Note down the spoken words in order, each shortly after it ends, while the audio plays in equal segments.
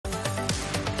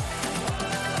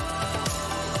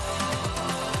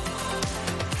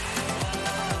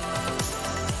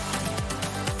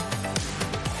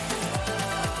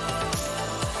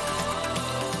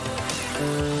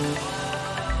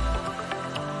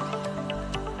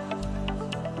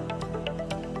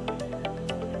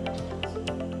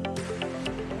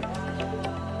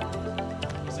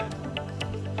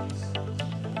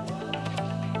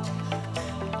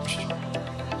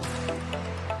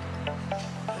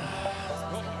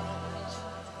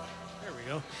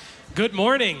Good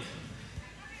morning.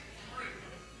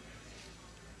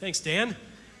 Thanks, Dan.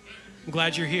 I'm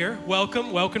glad you're here.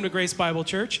 Welcome to Grace Bible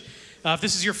Church. If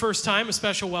this is your first time, a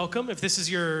special welcome. If this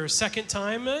is your second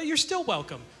time, you're still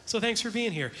welcome. So thanks for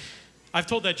being here. I've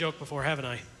told that joke before, haven't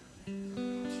I?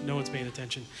 No one's paying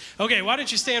attention. Okay, why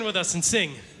don't you stand with us and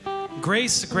sing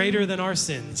Grace Greater Than Our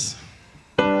Sins.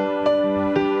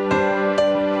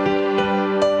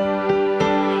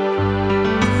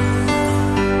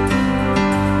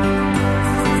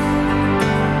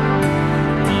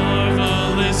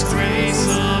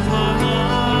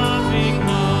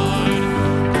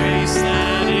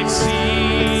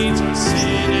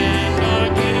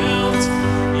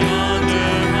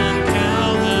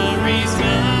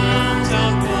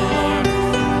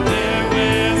 There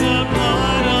where the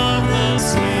blood of the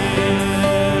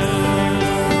Spirit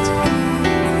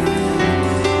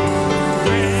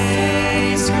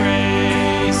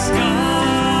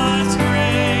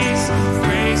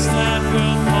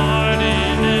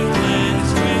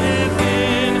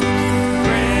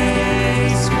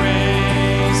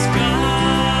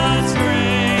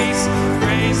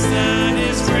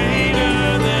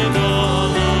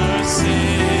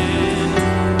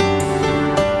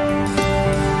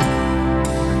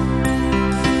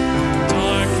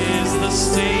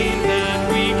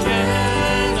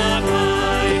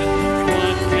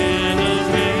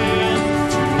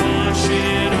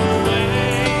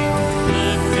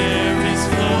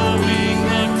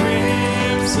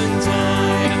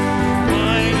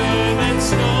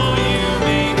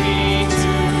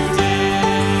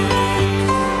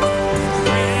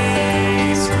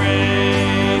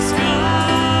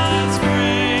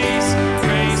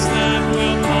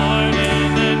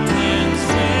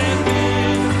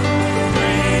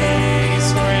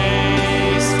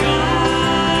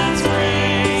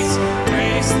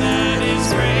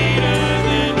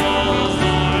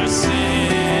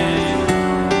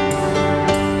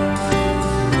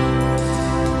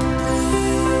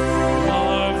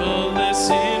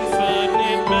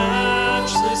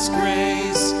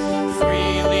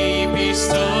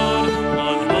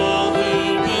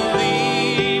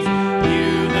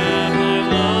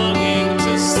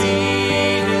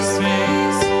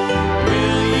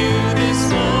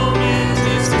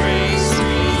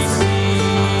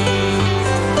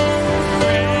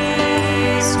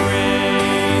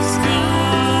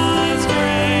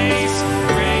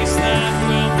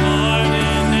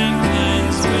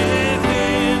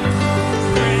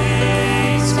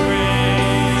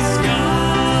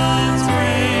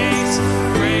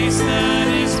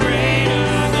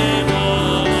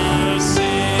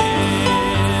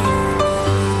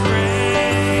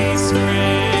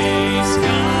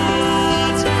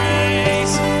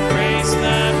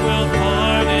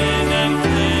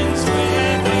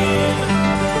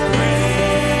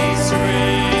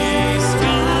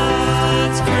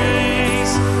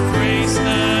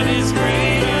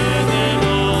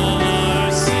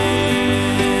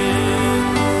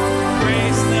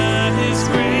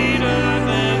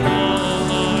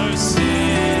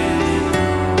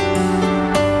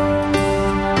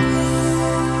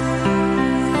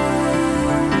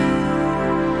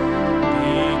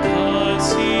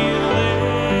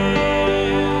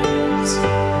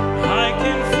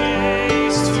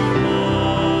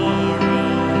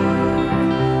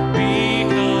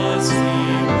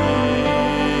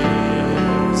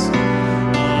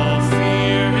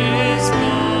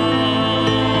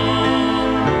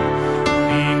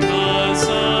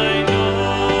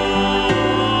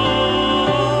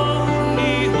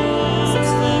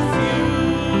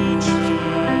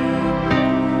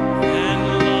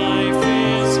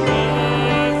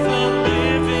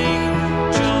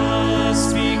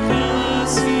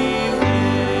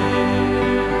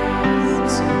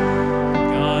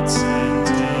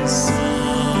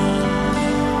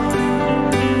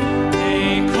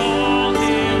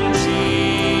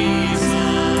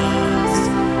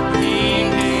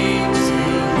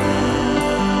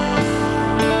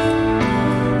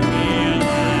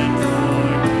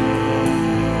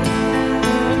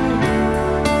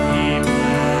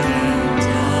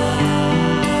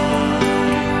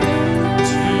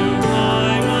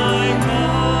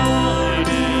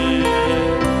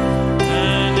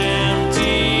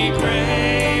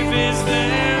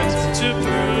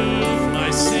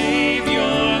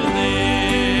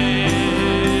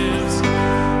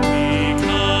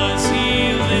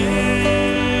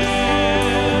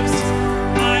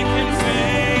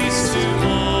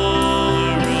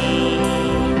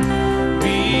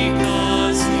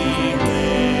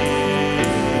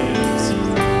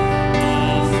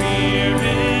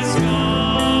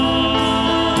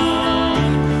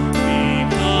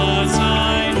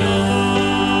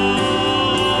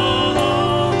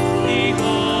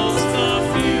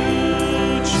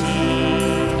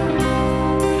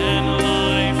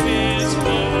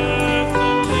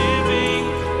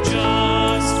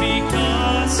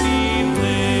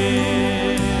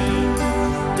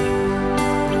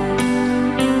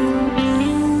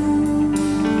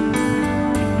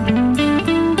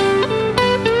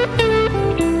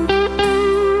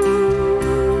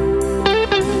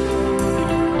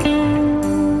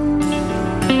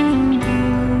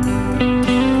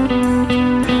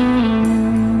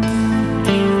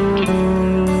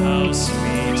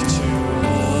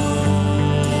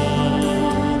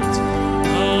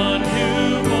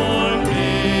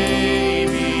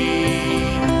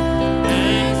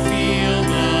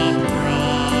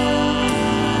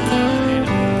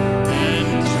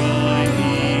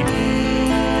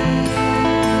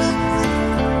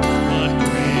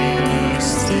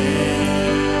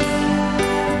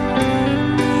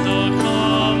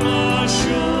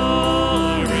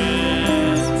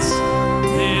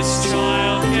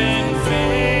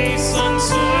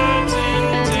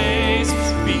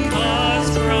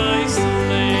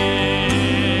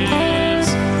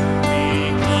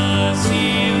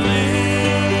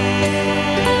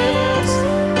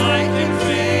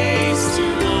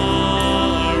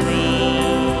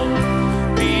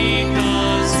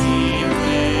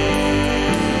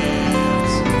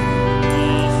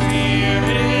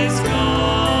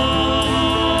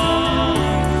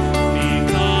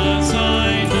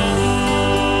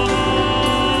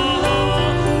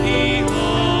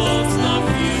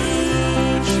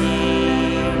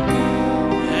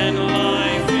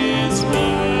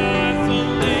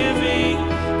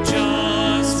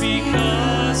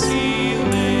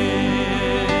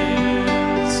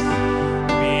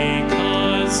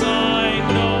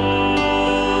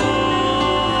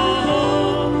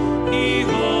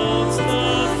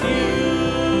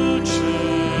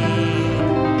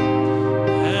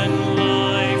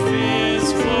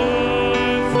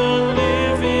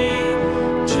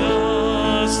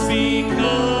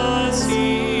because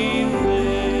He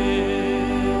lives.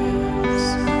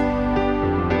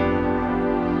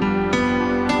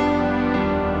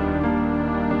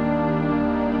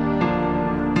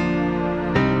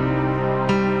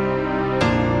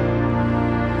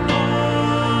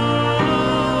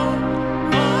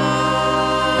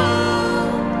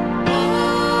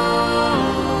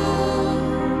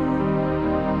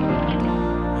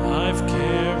 I've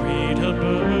carried a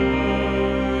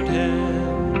burden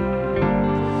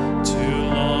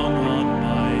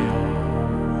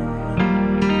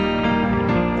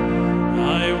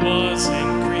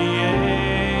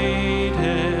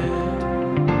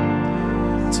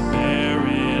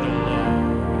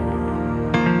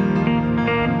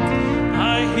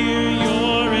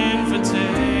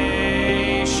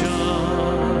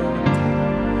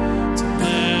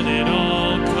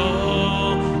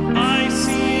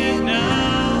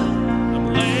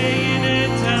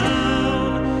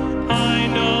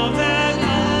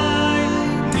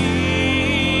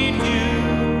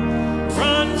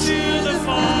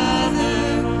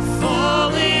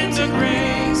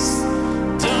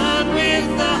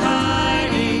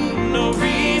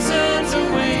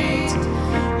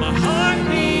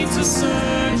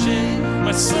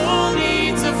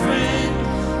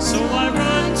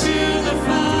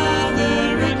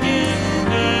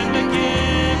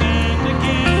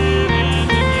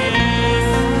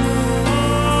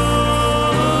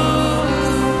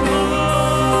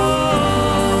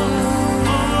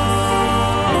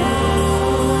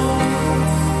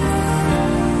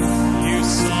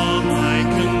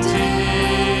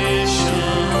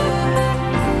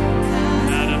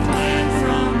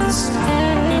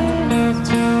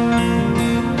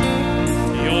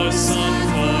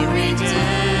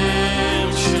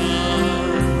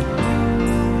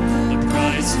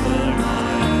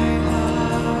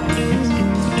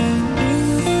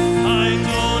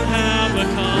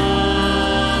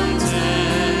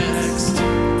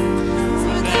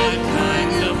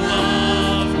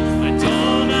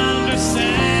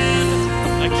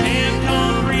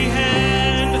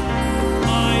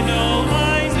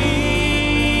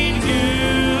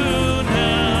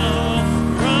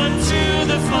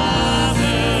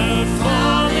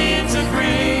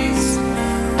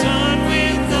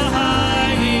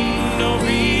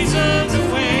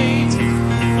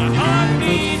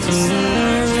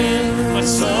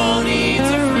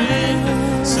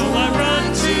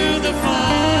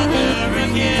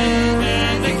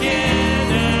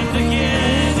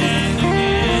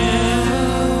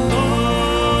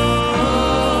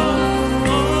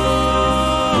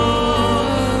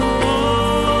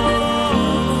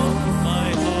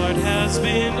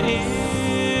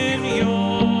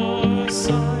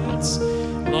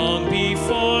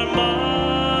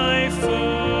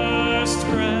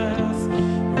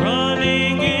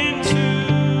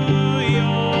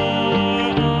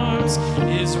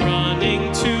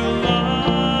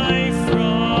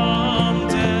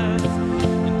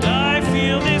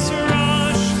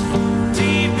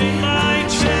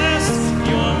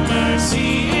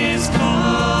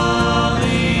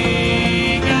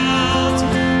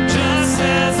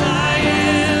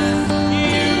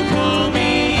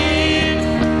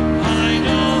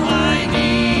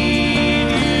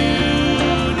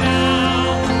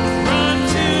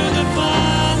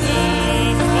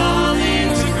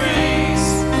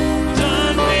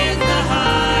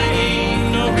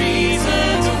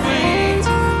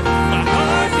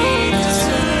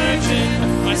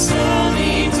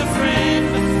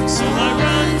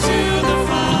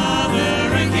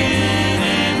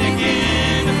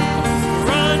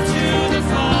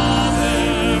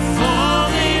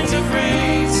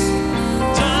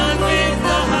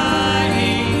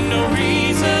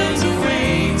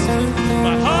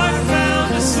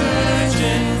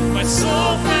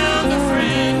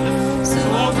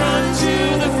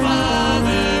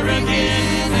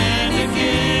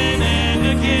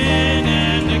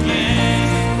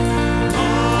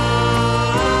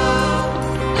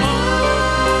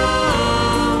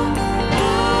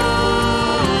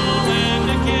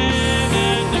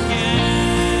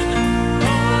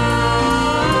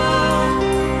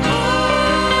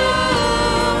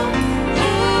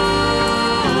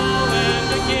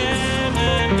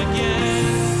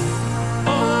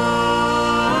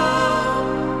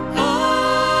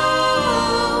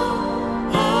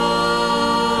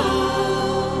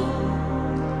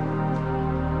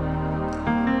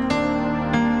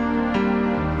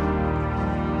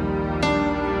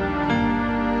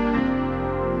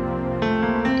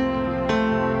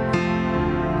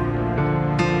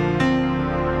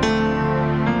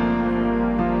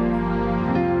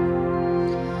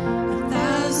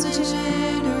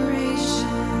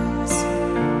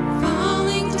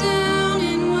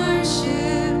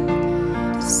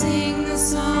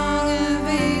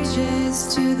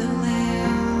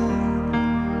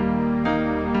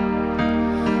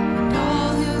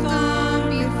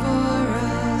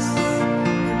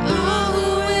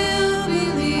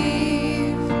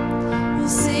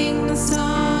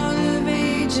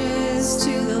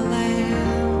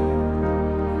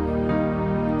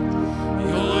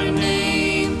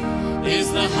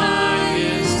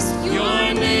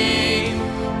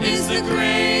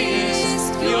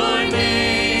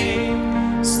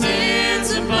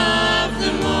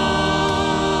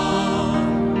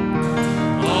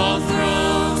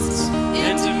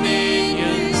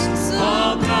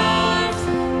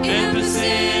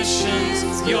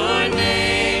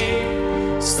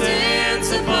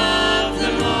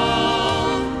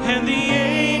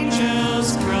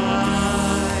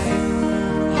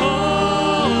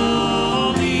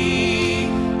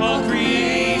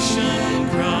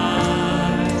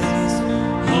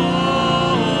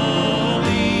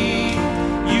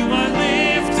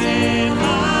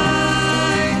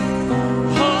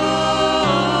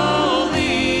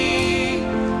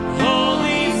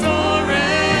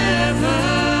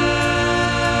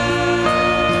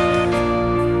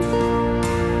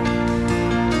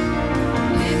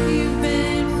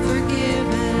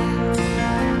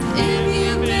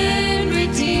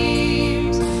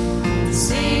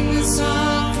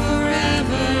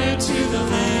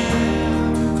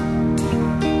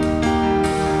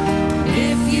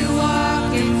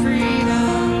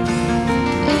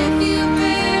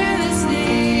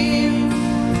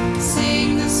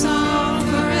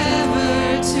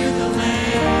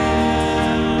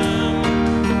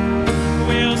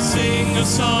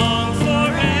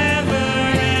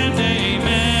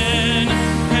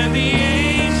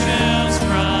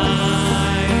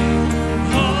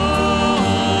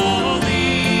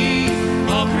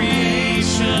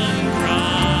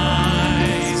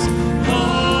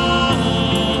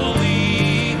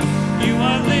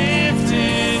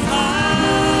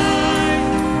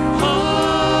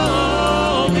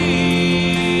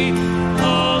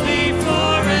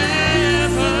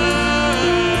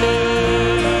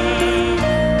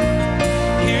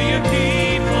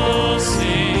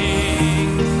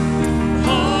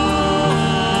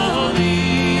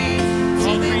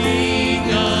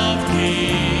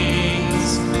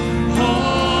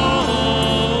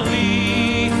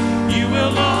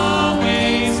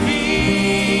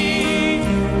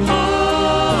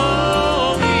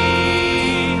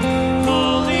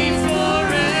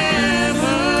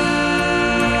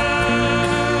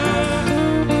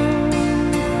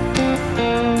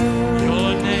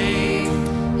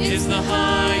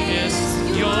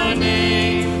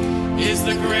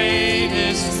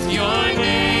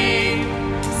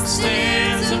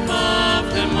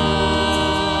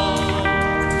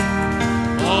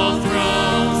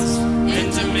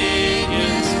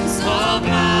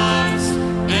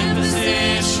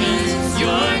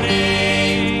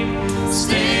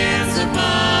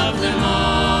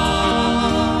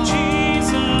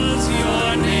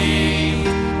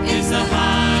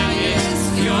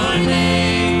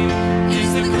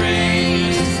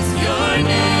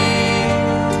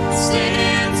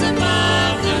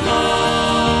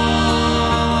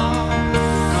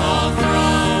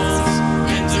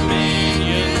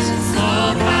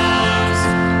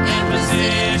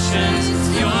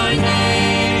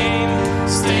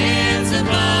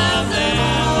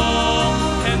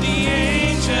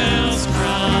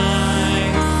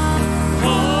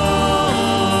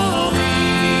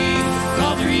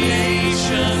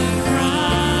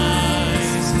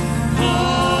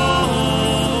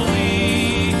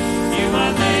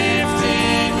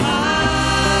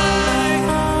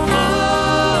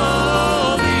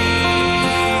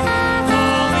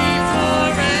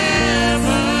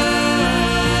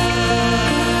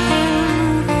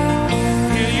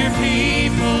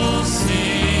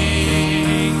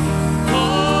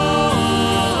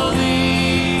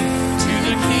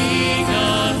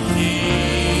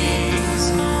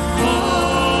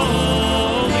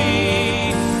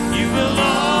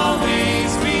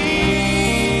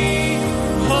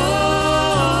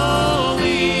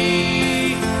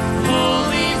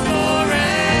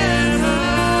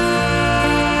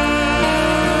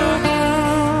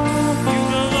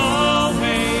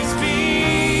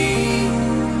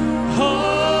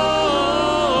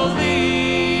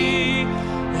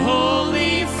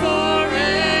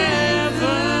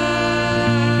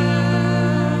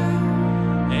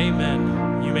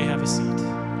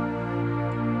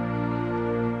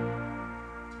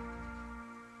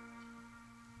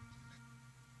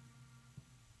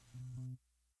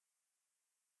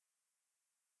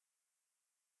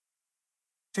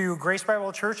To Grace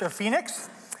Bible Church of Phoenix.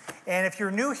 And if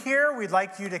you're new here, we'd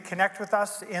like you to connect with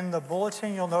us. In the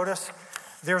bulletin, you'll notice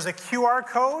there's a QR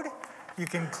code. You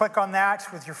can click on that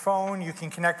with your phone. You can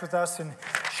connect with us and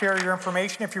share your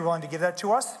information if you're willing to give that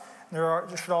to us. There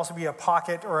should also be a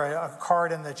pocket or a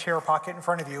card in the chair pocket in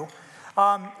front of you.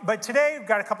 But today, we've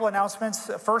got a couple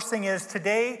announcements. First thing is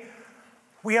today,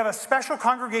 we have a special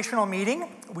congregational meeting.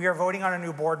 We are voting on a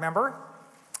new board member.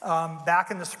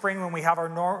 Back in the spring when we have our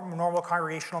normal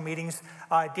congregational meetings,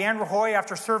 Dan Rahoy,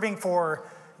 after serving for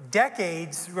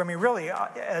decades, I mean really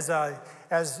as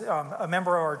a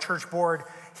member of our church board,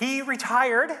 he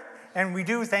retired, and we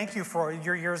do thank you for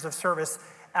your years of service.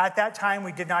 At that time,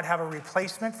 we did not have a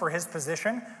replacement for his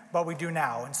position, but we do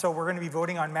now. And so we're going to be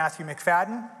voting on Matthew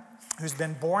McFadden, who's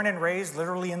been born and raised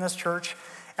literally in this church,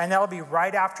 and that'll be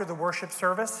right after the worship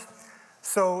service.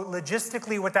 So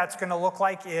logistically, what that's going to look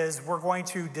like is we're going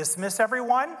to dismiss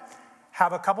everyone,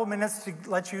 have a couple minutes to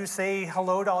let you say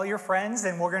hello to all your friends,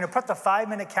 and we're going to put the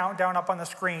 5-minute countdown up on the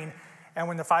screen. And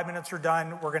when the 5 minutes are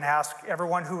done, we're going to ask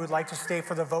everyone who would like to stay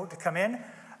for the vote to come in.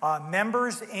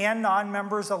 Members and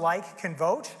non-members alike can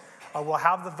vote. We'll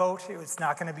have the vote. It's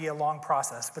not going to be a long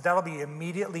process, but that'll be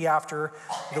immediately after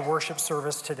the worship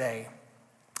service today.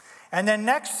 And then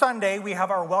next Sunday, we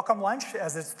have our welcome lunch,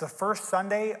 as it's the first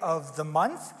Sunday of the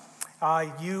month.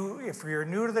 If you're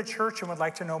new to the church and would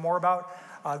like to know more about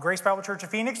Grace Bible Church of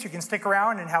Phoenix, you can stick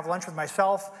around and have lunch with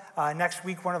myself. Next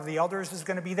week, one of the elders is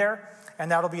going to be there,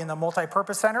 and that'll be in the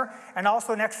Multi-Purpose Center. And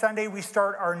also next Sunday, we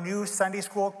start our new Sunday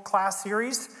school class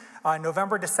series,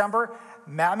 November, December.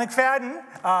 Matt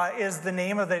McFadden is the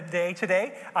name of the day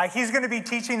today. He's going to be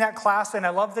teaching that class, and I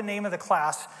love the name of the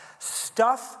class,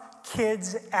 Stuff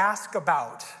Kids Ask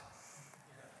About.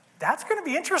 That's going to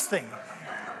be interesting.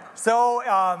 So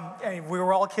we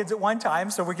were all kids at one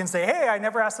time, so we can say, hey, I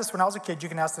never asked this when I was a kid. You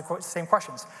can ask the same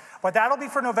questions. But that'll be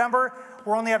for November.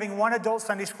 We're only having one adult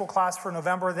Sunday school class for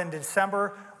November. Then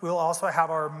December, we'll also have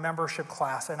our membership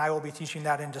class, and I will be teaching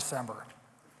that in December.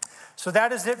 So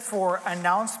that is it for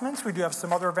announcements. We do have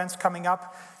some other events coming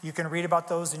up. You can read about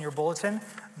those in your bulletin.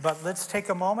 But let's take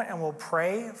a moment and we'll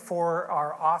pray for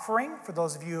our offering, for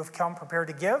those of you who have come prepared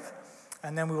to give.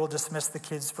 And then we will dismiss the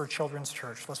kids for Children's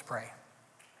Church. Let's pray.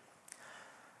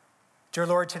 Dear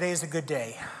Lord, today is a good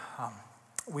day.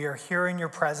 We are here in your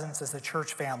presence as a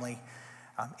church family,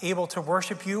 able to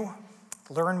worship you,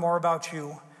 learn more about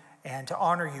you, and to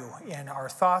honor you in our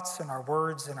thoughts and our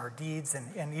words and our deeds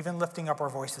and even lifting up our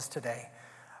voices today.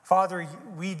 Father,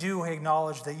 we do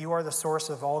acknowledge that you are the source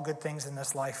of all good things in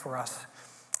this life for us.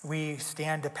 We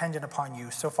stand dependent upon you.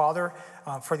 So, Father,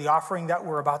 for the offering that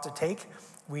we're about to take,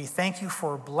 we thank you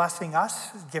for blessing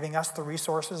us, giving us the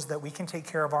resources that we can take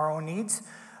care of our own needs,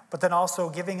 but then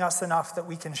also giving us enough that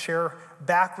we can share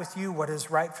back with you what is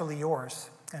rightfully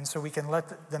yours. And so we can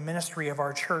let the ministry of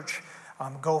our church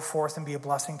go forth and be a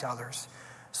blessing to others.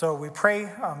 So we pray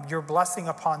your blessing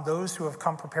upon those who have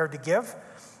come prepared to give,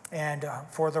 and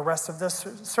for the rest of this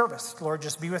service. Lord,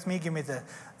 just be with me. Give me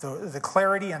the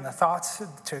clarity and the thoughts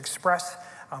to express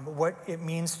what it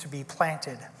means to be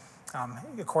planted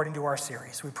according to our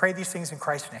series. We pray these things in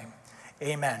Christ's name.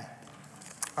 Amen.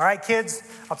 All right, kids,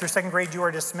 up through second grade, you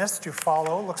are dismissed to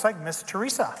follow, looks like, Miss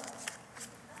Teresa.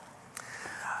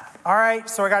 All right,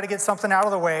 so I got to get something out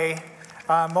of the way.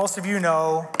 Most of you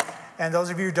know, and those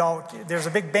of you who don't, there's a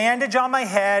big bandage on my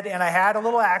head, and I had a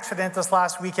little accident this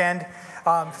last weekend.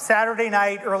 Saturday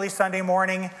night, early Sunday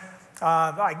morning,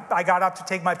 I got up to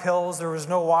take my pills. There was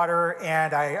no water,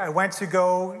 and I went to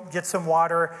go get some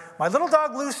water. My little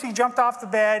dog, Lucy, jumped off the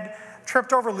bed,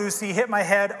 tripped over Lucy, hit my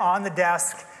head on the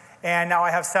desk, and now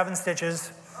I have 7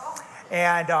 stitches.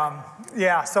 And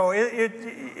so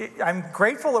I'm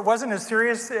grateful it wasn't as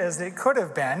serious as it could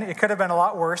have been. It could have been a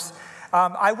lot worse.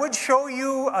 I would show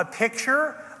you a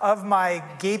picture of my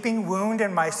gaping wound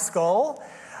in my skull,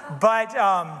 but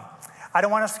I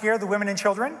don't want to scare the women and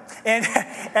children. And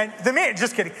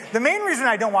just kidding. The main reason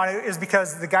I don't want to is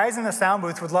because the guys in the sound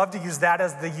booth would love to use that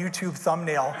as the YouTube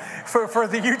thumbnail for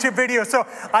the YouTube video. So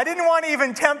I didn't want to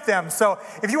even tempt them. So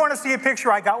if you want to see a picture,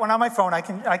 I got one on my phone. I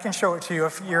can show it to you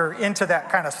if you're into that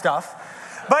kind of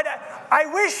stuff. But I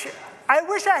wish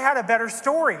I had a better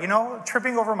story. You know,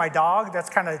 tripping over my dog, that's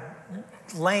kind of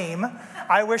lame.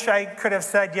 I wish I could have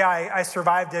said, yeah, I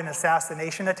survived an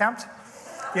assassination attempt,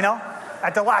 you know?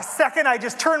 At the last second, I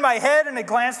just turned my head and it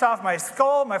glanced off my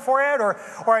skull, my forehead, or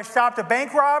I stopped a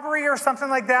bank robbery or something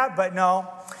like that. But no,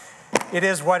 it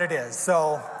is what it is.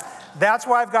 So that's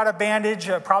why I've got a bandage.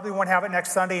 I probably won't have it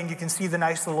next Sunday, and you can see the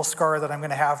nice little scar that I'm going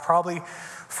to have probably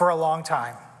for a long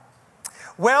time.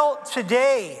 Well,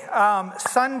 today,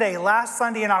 Sunday, last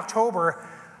Sunday in October,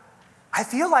 I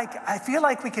feel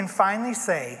like we can finally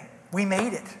say we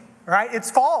made it, right? It's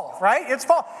fall, right? It's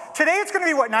fall. Today it's going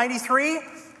to be, 93?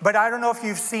 But I don't know if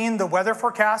you've seen the weather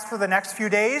forecast for the next few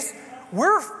days.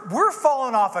 We're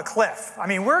falling off a cliff. I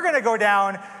mean, we're going to go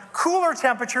down, cooler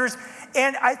temperatures.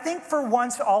 And I think for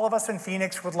once, all of us in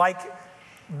Phoenix would like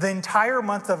the entire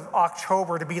month of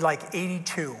October to be like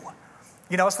 82.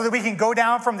 So that we can go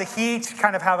down from the heat,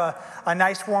 kind of have a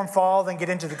nice warm fall, then get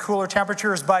into the cooler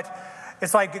temperatures. But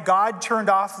it's like God turned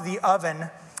off the oven.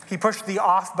 He pushed the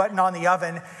off button on the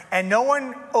oven, and no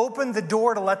one opened the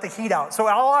door to let the heat out. So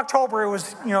all October it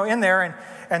was, in there,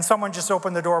 and someone just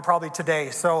opened the door probably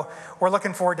today. So we're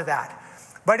looking forward to that.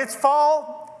 But it's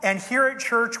fall, and here at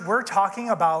church, we're talking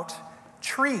about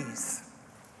trees.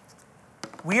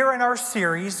 We are in our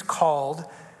series called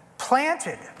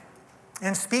Planted.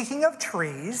 And speaking of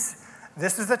trees,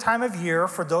 this is the time of year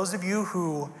for those of you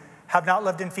who have not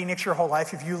lived in Phoenix your whole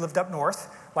life. If you lived up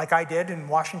north, like I did in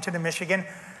Washington and Michigan,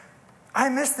 I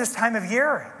miss this time of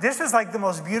year. This is like the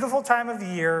most beautiful time of the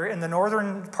year in the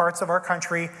northern parts of our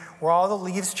country where all the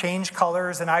leaves change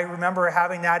colors. And I remember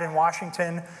having that in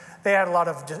Washington. They had a lot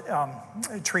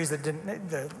of trees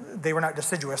that they were not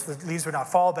deciduous. The leaves would not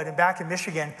fall. But back in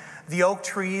Michigan, the oak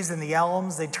trees and the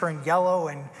elms, they turn yellow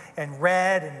and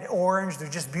red and orange. They're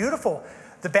just beautiful.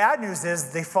 The bad news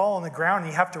is they fall on the ground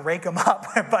and you have to rake them up.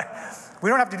 But we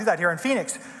don't have to do that here in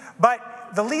Phoenix. But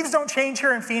the leaves don't change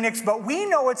here in Phoenix, but we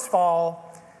know it's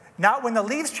fall, not when the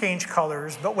leaves change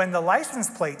colors, but when the license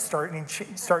plates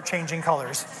start changing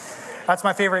colors. That's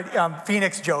my favorite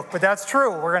Phoenix joke, but that's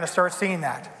true. We're going to start seeing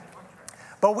that.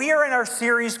 But we are in our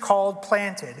series called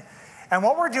Planted. And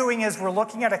what we're doing is we're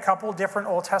looking at a couple different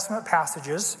Old Testament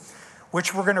passages,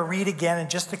 which we're going to read again in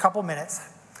just a couple minutes,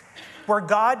 where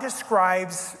God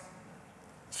describes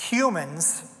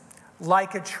humans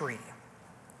like a tree.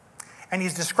 And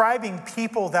he's describing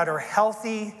people that are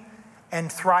healthy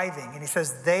and thriving. And he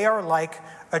says they are like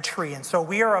a tree. And so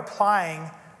we are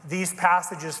applying these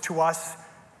passages to us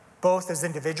both as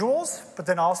individuals, but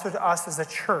then also to us as a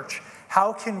church.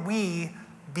 How can we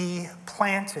be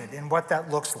planted and what that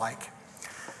looks like?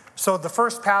 So the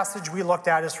first passage we looked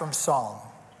at is from Psalm.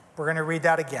 We're going to read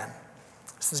that again.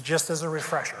 This is just as a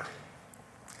refresher.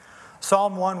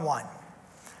 Psalm 1:1.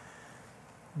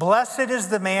 Blessed is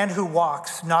the man who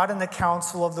walks not in the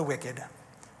counsel of the wicked,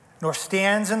 nor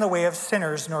stands in the way of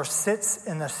sinners, nor sits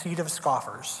in the seat of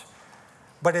scoffers.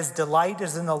 But his delight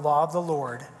is in the law of the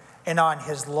Lord, and on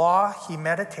his law he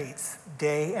meditates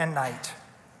day and night.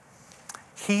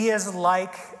 He is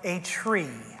like a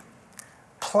tree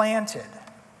planted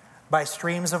by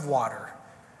streams of water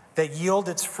that yield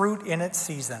its fruit in its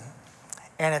season,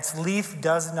 and its leaf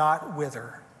does not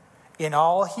wither. In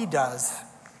all he does,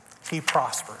 he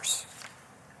prospers.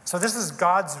 So this is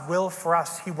God's will for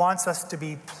us. He wants us to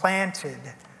be planted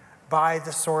by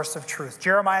the source of truth.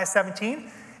 Jeremiah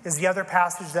 17 is the other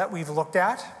passage that we've looked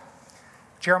at.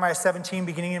 Jeremiah 17,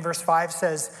 beginning in verse 5,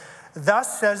 says,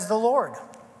 Thus says the Lord,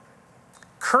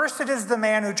 Cursed is the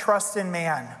man who trusts in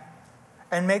man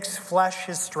and makes flesh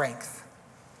his strength,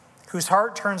 whose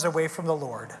heart turns away from the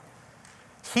Lord.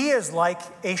 He is like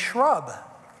a shrub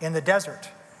in the desert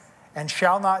and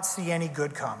shall not see any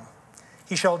good come.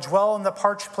 He shall dwell in the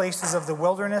parched places of the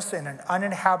wilderness in an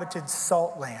uninhabited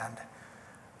salt land.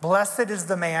 Blessed is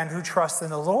the man who trusts in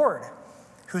the Lord,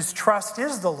 whose trust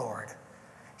is the Lord.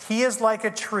 He is like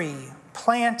a tree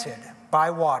planted by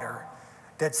water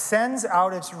that sends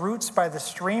out its roots by the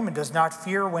stream and does not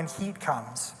fear when heat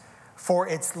comes, for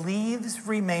its leaves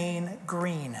remain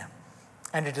green,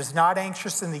 and it is not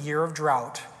anxious in the year of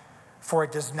drought, for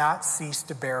it does not cease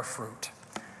to bear fruit.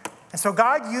 And so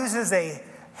God uses a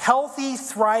healthy,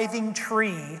 thriving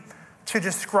tree to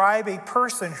describe a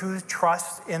person who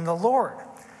trusts in the Lord.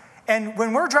 And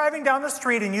when we're driving down the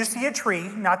street and you see a tree,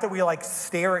 not that we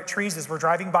stare at trees as we're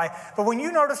driving by, but when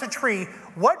you notice a tree,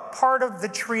 what part of the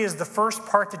tree is the first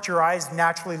part that your eyes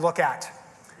naturally look at?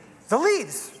 The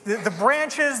leaves, the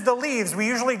branches, the leaves. We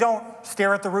usually don't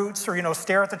stare at the roots or,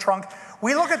 stare at the trunk.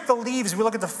 We look at the leaves, we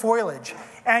look at the foliage.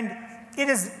 And it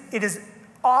is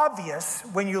obvious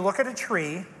when you look at a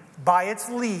tree by its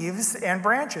leaves and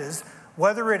branches,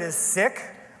 whether it is sick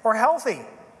or healthy.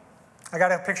 I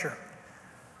got a picture.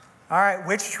 All right,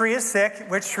 which tree is sick?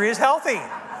 Which tree is healthy?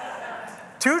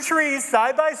 Two trees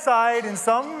side by side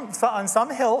on some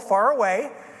hill far away,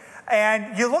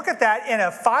 and you look at that, and a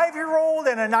 5-year-old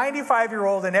and a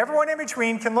 95-year-old and everyone in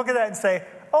between can look at that and say,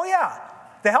 oh yeah,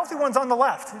 the healthy one's on the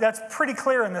left. That's pretty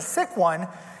clear, and the sick one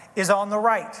is on the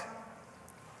right.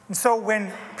 And so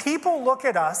when people look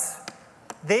at us,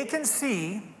 they can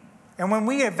see, and when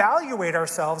we evaluate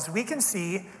ourselves, we can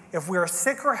see if we are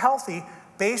sick or healthy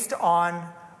based on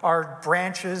our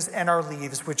branches and our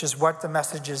leaves, which is what the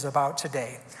message is about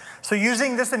today. So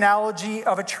using this analogy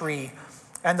of a tree,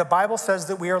 and the Bible says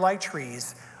that we are like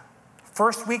trees.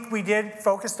 First week we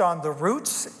focused on the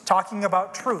roots, talking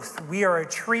about truth. We are a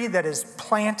tree that is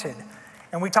planted.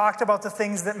 And we talked about the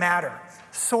things that matter.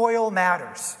 Soil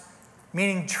matters,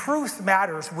 meaning truth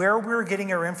matters. Where we're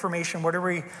getting our information, what are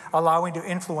we allowing to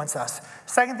influence us?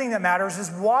 Second thing that matters is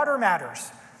water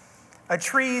matters. A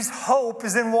tree's hope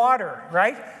is in water,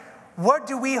 right? What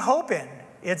do we hope in?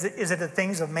 Is it the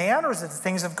things of man or is it the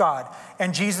things of God?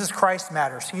 And Jesus Christ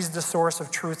matters. He's the source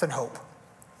of truth and hope.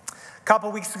 A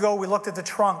couple weeks ago, we looked at the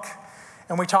trunk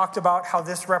and we talked about how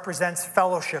this represents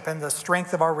fellowship and the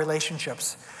strength of our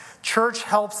relationships. Church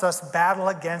helps us battle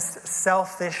against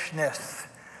selfishness.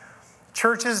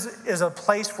 Church is a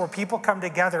place where people come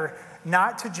together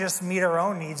not to just meet our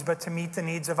own needs, but to meet the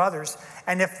needs of others.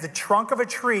 And if the trunk of a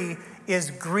tree is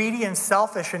greedy and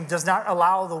selfish and does not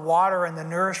allow the water and the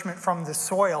nourishment from the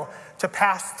soil to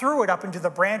pass through it up into the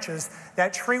branches,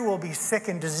 that tree will be sick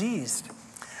and diseased.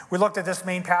 We looked at this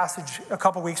main passage a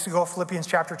couple weeks ago. Philippians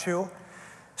chapter 2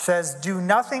 says, "Do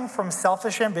nothing from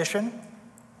selfish ambition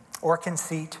or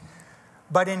conceit,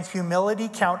 but in humility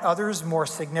count others more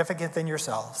significant than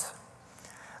yourselves.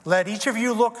 Let each of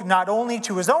you look not only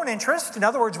to his own interest," in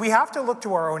other words, we have to look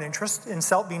to our own interest in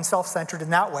being self-centered in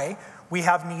that way. We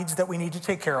have needs that we need to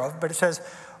take care of. But it says,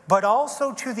 "but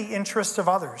also to the interest of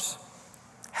others.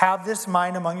 Have this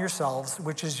mind among yourselves,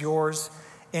 which is yours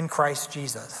in Christ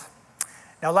Jesus."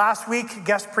 Now, last week,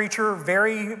 guest preacher,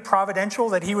 very providential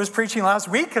that he was preaching last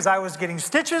week because I was getting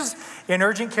stitches in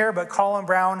urgent care, but Colin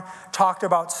Brown talked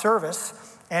about service,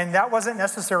 and that wasn't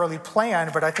necessarily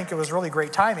planned, but I think it was really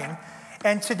great timing.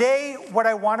 And today, what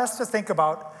I want us to think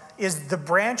about is the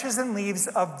branches and leaves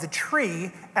of the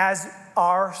tree as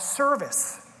our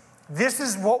service. This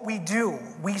is what we do.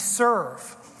 We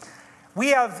serve. We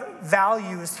have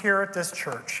values here at this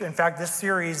church. In fact, this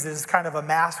series is kind of a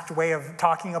masked way of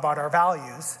talking about our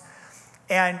values.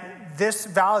 And this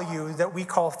value that we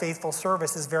call faithful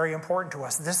service is very important to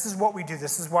us. This is what we do.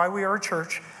 This is why we are a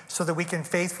church, so that we can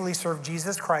faithfully serve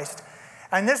Jesus Christ.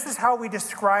 And this is how we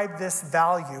describe this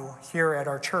value here at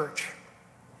our church.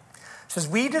 It says,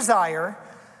 "We desire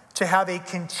to have a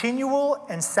continual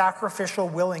and sacrificial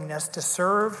willingness to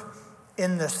serve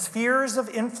in the spheres of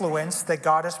influence that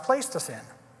God has placed us in.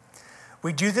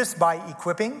 We do this by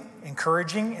equipping,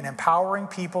 encouraging, and empowering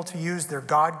people to use their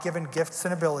God-given gifts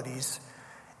and abilities,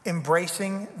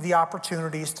 embracing the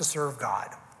opportunities to serve God."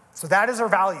 So that is our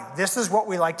value. This is what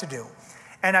we like to do.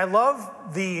 And I love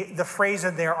the phrase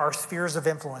in there, our spheres of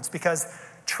influence, because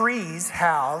trees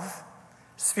have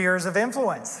spheres of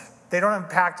influence. They don't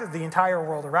impact the entire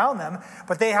world around them,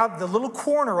 but they have the little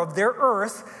corner of their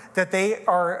earth that they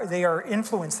are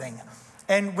influencing.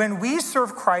 And when we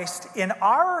serve Christ in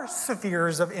our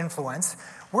spheres of influence,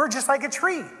 we're just like a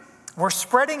tree. We're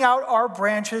spreading out our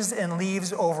branches and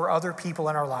leaves over other people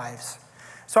in our lives.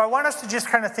 So I want us to just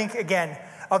kind of think again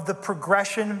of the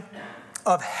progression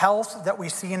of health that we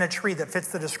see in a tree that fits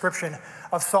the description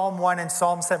of Psalm 1 and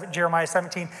Jeremiah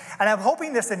 17. And I'm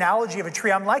hoping this analogy of a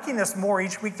tree, I'm liking this more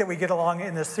each week that we get along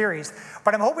in this series,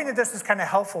 but I'm hoping that this is kind of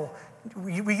helpful.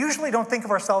 We usually don't think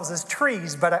of ourselves as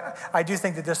trees, but I do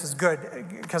think that this is good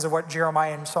because of what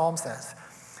Jeremiah and Psalm says.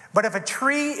 But if a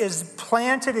tree is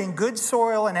planted in good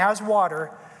soil and has water,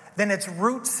 then its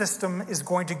root system is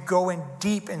going to go in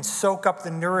deep and soak up the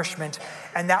nourishment,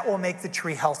 and that will make the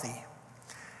tree healthy.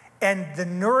 And the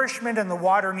nourishment and the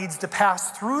water needs to pass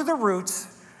through the roots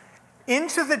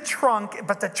into the trunk,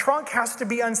 but the trunk has to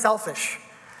be unselfish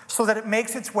so that it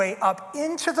makes its way up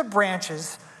into the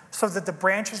branches so that the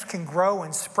branches can grow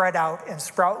and spread out and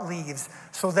sprout leaves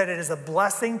so that it is a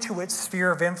blessing to its sphere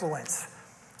of influence.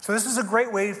 So this is a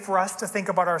great way for us to think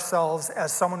about ourselves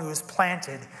as someone who is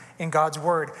planted in God's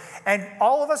word. And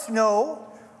all of us know,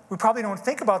 we probably don't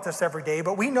think about this every day,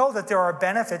 but we know that there are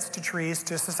benefits to trees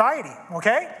to society,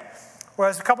 okay?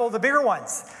 Whereas a couple of the bigger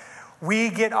ones. We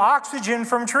get oxygen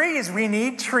from trees. We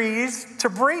need trees to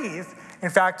breathe. In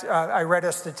fact, I read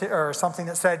something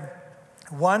that said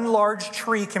one large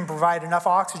tree can provide enough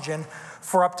oxygen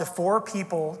for up to 4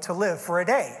 people to live for a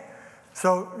day.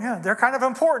 So, yeah, they're kind of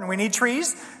important. We need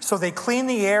trees, so they clean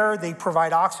the air, they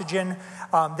provide oxygen,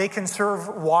 they conserve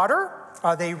water,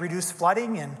 they reduce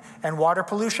flooding and water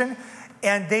pollution,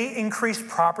 and they increase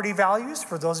property values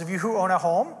for those of you who own a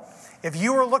home. If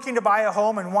you were looking to buy a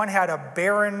home and one had a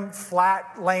barren,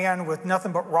 flat land with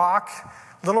nothing but rock,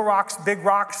 little rocks, big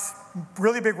rocks,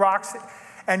 really big rocks,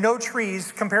 and no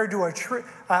trees, compared to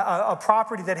a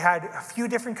property that had a few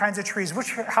different kinds of trees,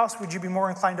 which house would you be more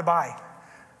inclined to buy?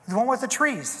 The one with the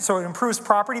trees. So it improves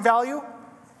property value.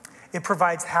 It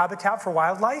provides habitat for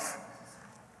wildlife.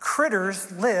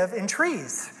 Critters live in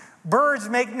trees. Birds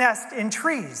make nests in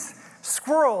trees.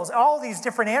 Squirrels, all these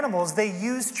different animals, they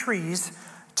use trees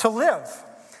to live.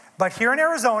 But here in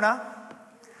Arizona,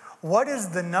 what is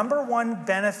the number one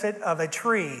benefit of a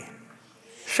tree?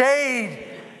 Shade.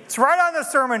 It's right on the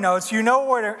sermon notes. You know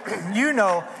what you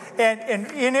know.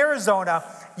 And in Arizona,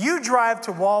 you drive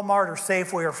to Walmart or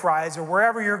Safeway or Fry's or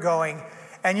wherever you're going,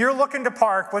 and you're looking to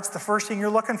park. What's the first thing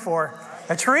you're looking for?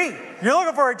 A tree. You're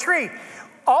looking for a tree.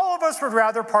 All of us would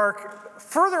rather park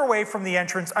further away from the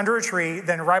entrance under a tree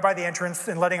than right by the entrance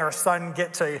and letting our sun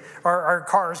get to, our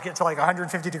cars get to like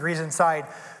 150 degrees inside.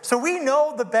 So we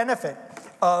know the benefit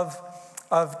of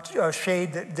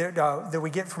shade that we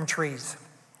get from trees.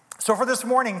 So for this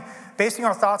morning, basing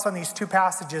our thoughts on these two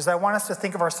passages, I want us to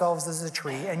think of ourselves as a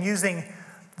tree and using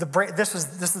this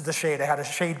is the shade. I had a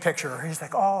shade picture. He's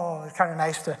like, oh, it's kind of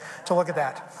nice to look at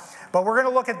that. But we're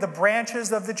going to look at the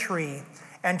branches of the tree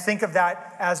and think of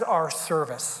that as our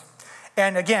service.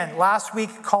 And again, last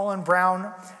week, Colin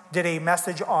Brown did a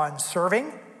message on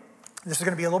serving. This is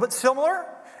going to be a little bit similar,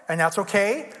 and that's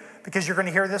okay, because you're going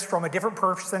to hear this from a different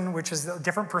person, which is a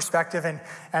different perspective, and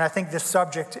I think this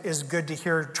subject is good to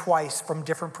hear twice from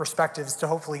different perspectives to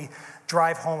hopefully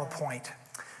drive home a point.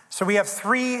 So we have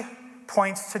 3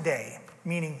 points today,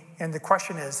 and the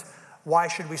question is, why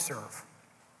should we serve?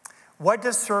 What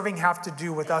does serving have to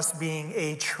do with us being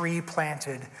a tree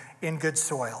planted in good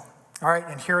soil? All right,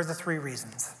 and here are the 3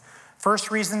 reasons.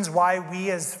 First reasons why we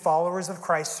as followers of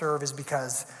Christ serve is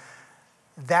because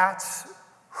that's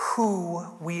who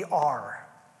we are.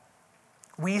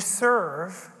 We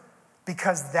serve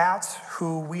because that's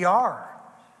who we are.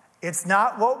 It's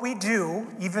not what we do,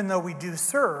 even though we do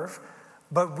serve,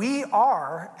 but we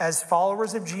are, as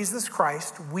followers of Jesus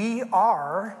Christ, we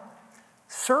are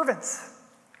servants.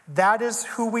 That is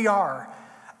who we are.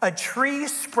 A tree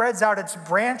spreads out its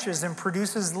branches and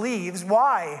produces leaves.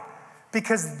 Why?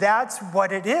 Because that's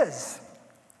what it is.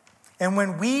 And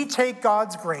when we take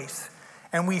God's grace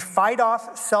and we fight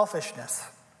off selfishness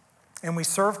and we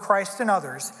serve Christ and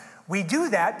others, we do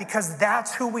that because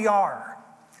that's who we are.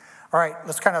 All right,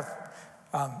 let's kind of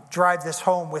drive this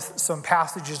home with some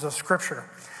passages of Scripture.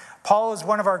 Paul is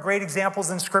one of our great examples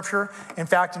in Scripture. In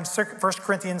fact, in 1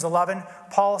 Corinthians 11,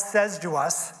 Paul says to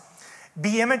us,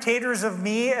 "Be imitators of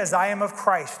me as I am of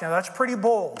Christ." Now, that's pretty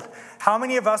bold. How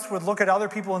many of us would look at other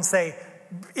people and say,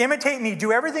 imitate me,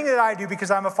 do everything that I do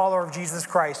because I'm a follower of Jesus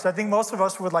Christ? I think most of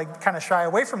us would kind of shy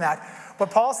away from that. But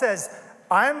Paul says,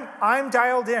 I'm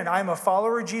dialed in. I'm a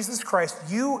follower of Jesus Christ.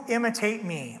 You imitate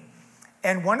me.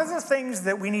 And one of the things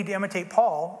that we need to imitate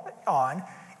Paul on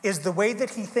is the way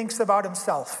that he thinks about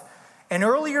himself. And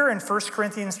earlier in 1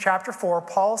 Corinthians chapter 4,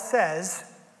 Paul says,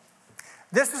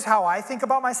 this is how I think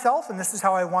about myself, and this is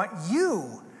how I want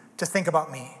you to think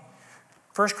about me.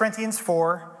 1 Corinthians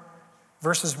 4,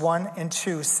 verses 1 and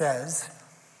 2 says,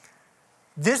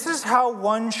 this is how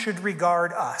one should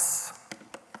regard us,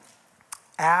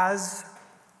 as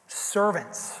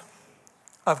servants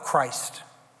of Christ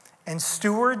and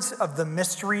stewards of the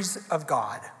mysteries of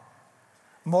God.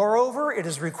 Moreover, it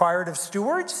is required of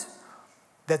stewards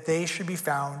that they should be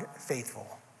found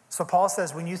faithful. So Paul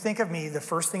says, when you think of me, the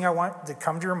first thing I want to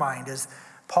come to your mind is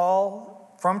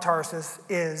Paul from Tarsus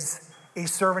is a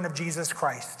servant of Jesus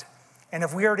Christ. And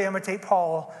if we are to imitate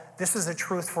Paul, this is a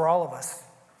truth for all of us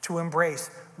to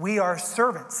embrace. We are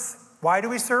servants. Why do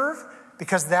we serve?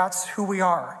 Because that's who we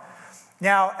are.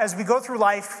 Now, as we go through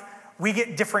life, we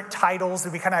get different titles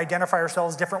and we kind of identify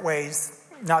ourselves different ways.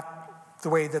 Not the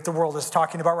way that the world is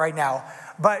talking about right now.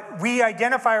 But we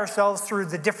identify ourselves through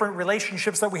the different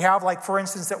relationships that we have. Like, for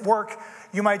instance, at work,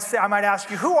 you might say, I might ask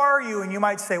you, who are you? And you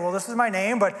might say, well, this is my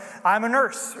name, but I'm a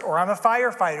nurse, or I'm a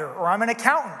firefighter, or I'm an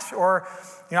accountant, or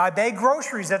I bag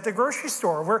groceries at the grocery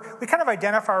store. We kind of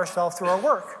identify ourselves through our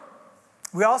work.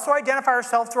 We also identify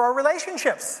ourselves through our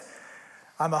relationships.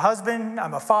 I'm a husband,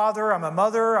 I'm a father, I'm a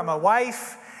mother, I'm a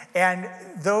wife. And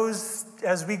those,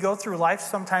 as we go through life,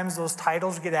 sometimes those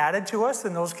titles get added to us,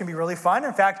 and those can be really fun.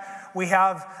 In fact, we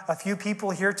have a few people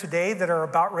here today that are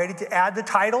about ready to add the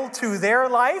title to their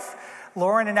life.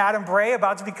 Lauren and Adam Bray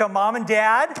about to become mom and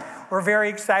dad. We're very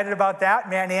excited about that.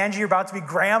 Matt and Angie are about to be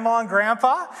grandma and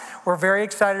grandpa. We're very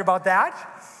excited about that.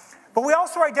 But we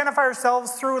also identify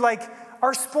ourselves through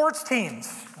our sports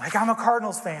teams. Like, I'm a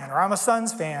Cardinals fan, or I'm a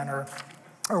Suns fan, or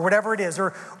whatever it is,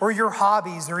 or your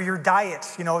hobbies, or your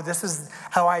diet. This is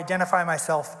how I identify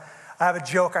myself. I have a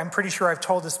joke. I'm pretty sure I've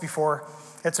told this before.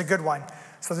 It's a good one.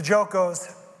 So the joke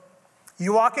goes,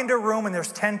 you walk into a room and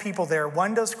there's 10 people there.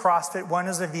 One does CrossFit, one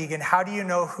is a vegan. How do you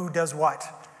know who does what?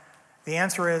 The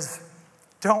answer is,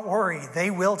 don't worry, they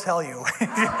will tell you.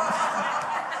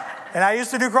 And I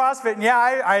used to do CrossFit, and yeah,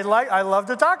 I love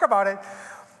to talk about it.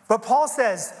 But Paul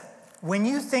says, when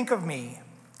you think of me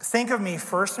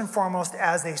first and foremost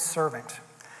as a servant.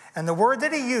 And the word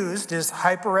that he used is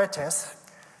hyperetes.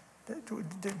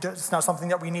 It's not something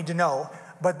that we need to know,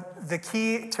 but the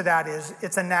key to that is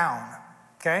it's a noun,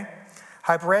 okay?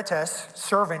 Hyperetes,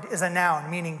 servant, is a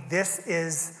noun, meaning this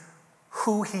is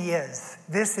who he is.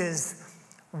 This is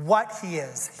what he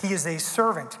is. He is a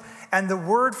servant. And the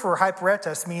word for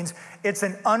hyperetes means it's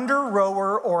an under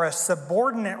rower or a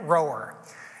subordinate rower.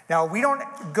 Now, we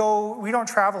don't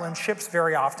travel in ships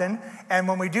very often, and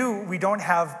when we do, we don't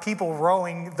have people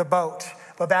rowing the boat.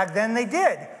 But back then they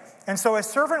did. And so a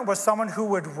servant was someone who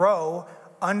would row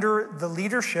under the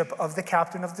leadership of the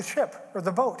captain of the ship or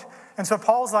the boat. And so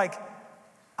Paul's like,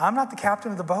 I'm not the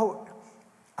captain of the boat.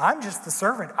 I'm just the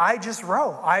servant. I just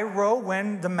row. I row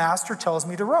when the master tells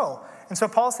me to row. And so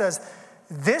Paul says,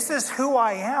 this is who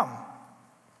I am.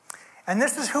 And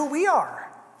this is who we are.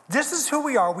 This is who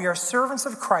we are. We are servants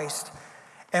of Christ.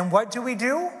 And what do?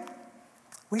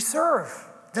 We serve.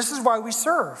 This is why we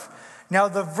serve. Now,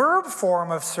 the verb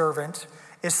form of servant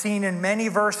is seen in many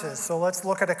verses. So let's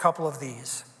look at a couple of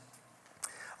these.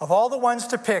 Of all the ones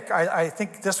to pick, I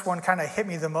think this one kind of hit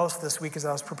me the most this week as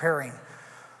I was preparing.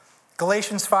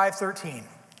 Galatians 5:13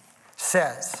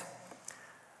 says,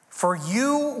 for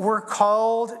you were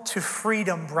called to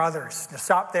freedom, brothers. Now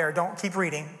stop there. Don't keep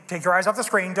reading. Take your eyes off the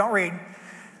screen. Don't read.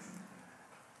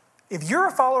 If you're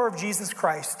a follower of Jesus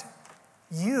Christ,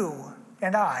 you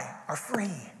and I are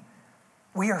free.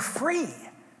 We are free.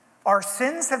 Our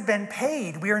sins have been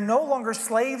paid. We are no longer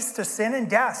slaves to sin and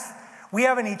death. We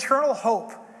have an eternal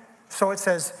hope. So it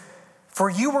says, for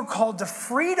you were called to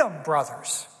freedom,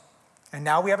 brothers. And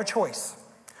now we have a choice.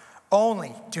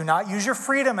 Only do not use your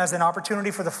freedom as an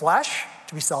opportunity for the flesh,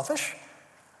 to be selfish,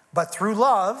 but through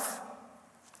love,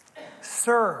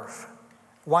 serve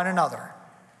one another.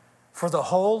 For the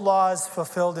whole law is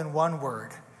fulfilled in one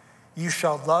word. You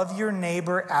shall love your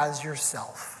neighbor as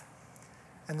yourself.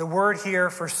 And the word here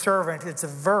for servant, it's a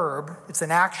verb, it's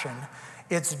an action.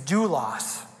 It's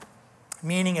doulos,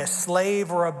 meaning a slave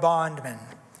or a bondman.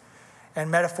 And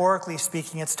metaphorically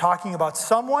speaking, it's talking about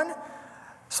someone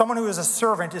who is a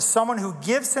servant is someone who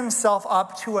gives himself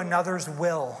up to another's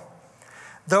will.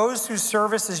 Those whose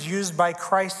service is used by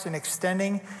Christ in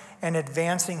extending and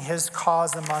advancing his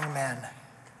cause among men.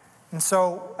 And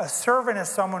so a servant is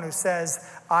someone who says,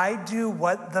 I do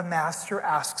what the master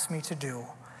asks me to do.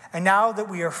 And now that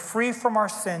we are free from our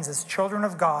sins as children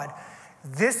of God,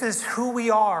 this is who we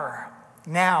are,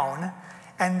 noun,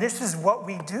 and this is what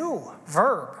we do,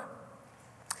 verb.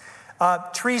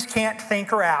 Trees can't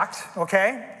think or act,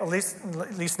 okay? At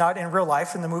least not in real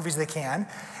life. In the movies they can.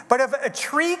 But if a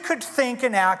tree could think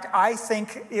and act, I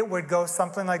think it would go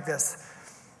something like this.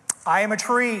 I am a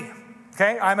tree,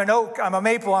 okay? I'm an oak, I'm a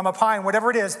maple, I'm a pine,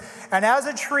 whatever it is. And as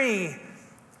a tree,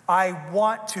 I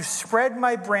want to spread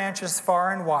my branches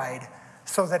far and wide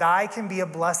so that I can be a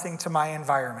blessing to my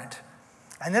environment.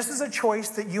 And this is a choice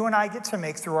that you and I get to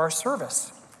make through our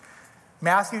service.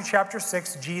 Matthew chapter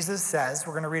 6, Jesus says,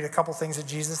 we're going to read a couple things that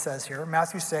Jesus says here.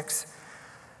 Matthew 6,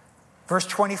 verse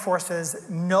 24 says,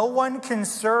 no one can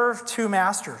serve two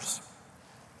masters,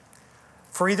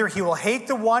 for either he will hate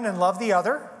the one and love the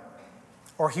other,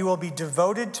 or he will be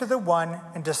devoted to the one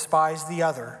and despise the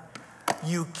other.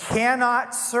 You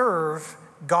cannot serve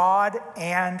God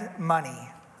and money.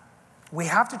 We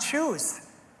have to choose.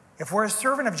 If we're a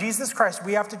servant of Jesus Christ,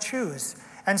 we have to choose.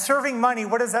 And serving money,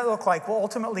 what does that look like? Well,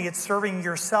 ultimately, it's serving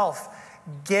yourself,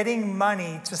 getting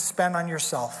money to spend on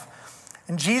yourself.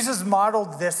 And Jesus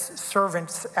modeled this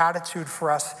servant's attitude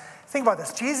for us. Think about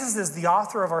this. Jesus is the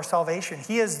author of our salvation.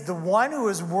 He is the one who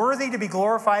is worthy to be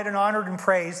glorified and honored and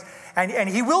praised. And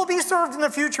he will be served in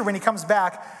the future when he comes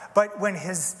back. But when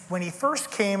he first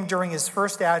came during his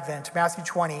first advent, Matthew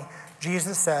 20,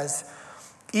 Jesus says,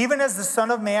 even as the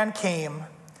Son of Man came,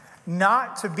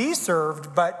 not to be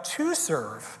served, but to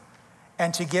serve,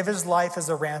 and to give his life as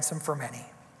a ransom for many.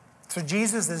 So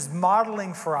Jesus is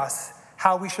modeling for us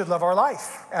how we should live our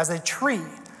life as a tree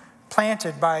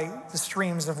planted by the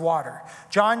streams of water.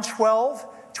 John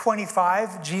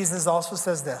 12:25, Jesus also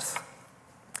says this,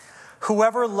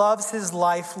 whoever loves his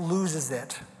life loses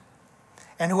it,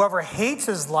 and whoever hates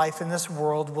his life in this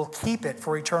world will keep it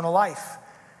for eternal life.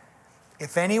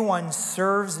 If anyone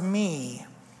serves me,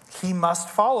 he must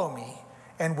follow me,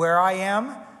 and where I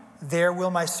am, there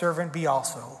will my servant be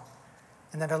also.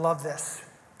 And then I love this.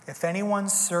 If anyone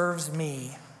serves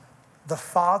me, the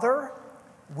Father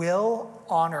will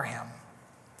honor him.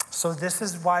 So this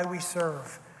is why we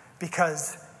serve,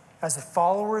 because as the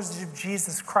followers of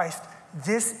Jesus Christ,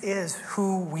 this is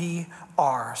who we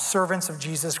are, servants of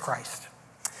Jesus Christ.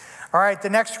 All right, the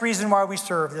next reason why we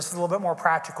serve, this is a little bit more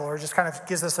practical, or just kind of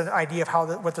gives us an idea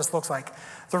of what this looks like.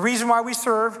 The reason why we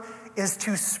serve is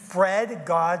to spread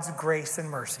God's grace and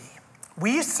mercy.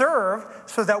 We serve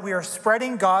so that we are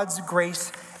spreading God's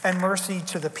grace and mercy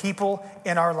to the people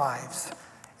in our lives.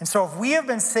 And so if we have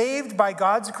been saved by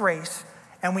God's grace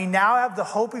and we now have the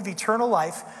hope of eternal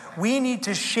life, we need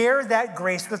to share that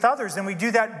grace with others. And we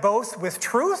do that both with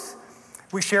truth.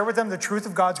 We share with them the truth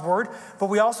of God's word, but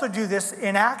we also do this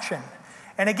in action.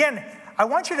 And again, I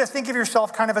want you to think of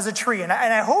yourself kind of as a tree. And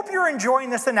I hope you're enjoying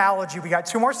this analogy. We got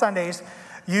 2 more Sundays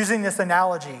using this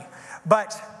analogy.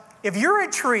 But if you're a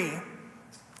tree,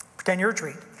 pretend you're a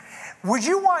tree, would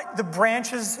you want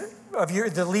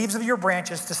the leaves of your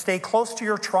branches to stay close to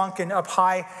your trunk and up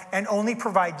high and only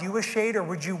provide you a shade? Or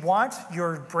would you want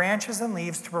your branches and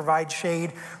leaves to provide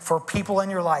shade for people in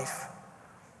your life?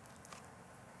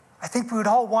 I think we would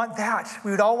all want that.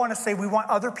 We would all want to say, we want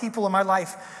other people in my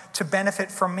life to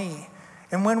benefit from me.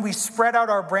 And when we spread out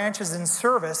our branches in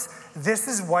service, this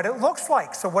is what it looks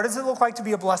like. So what does it look like to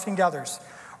be a blessing to others?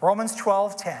 Romans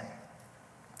 12:10.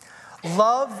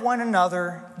 Love one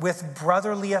another with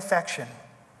brotherly affection.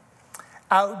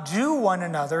 Outdo one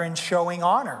another in showing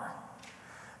honor.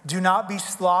 Do not be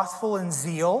slothful in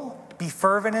zeal. Be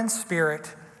fervent in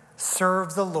spirit.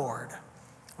 Serve the Lord.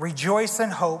 Rejoice in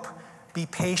hope. Be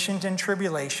patient in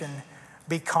tribulation.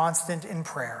 Be constant in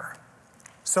prayer.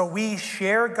 So we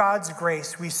share God's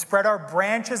grace. We spread our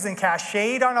branches and cast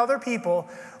shade on other people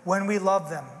when we love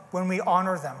them, when we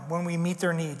honor them, when we meet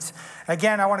their needs.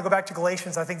 Again, I want to go back to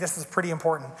Galatians. I think this is pretty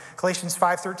important. Galatians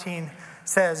 5:13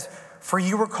 says, "For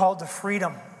you were called to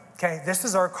freedom." Okay, this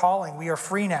is our calling. We are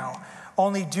free now.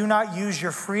 "Only do not use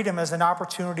your freedom as an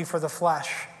opportunity for the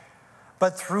flesh,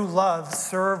 but through love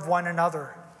serve one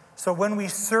another." So when we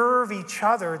serve each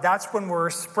other, that's when we're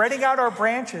spreading out our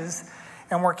branches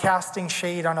and we're casting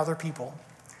shade on other people.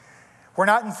 We're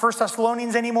not in 1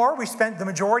 Thessalonians anymore. We spent the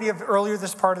majority of earlier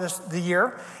this part of the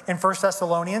year in 1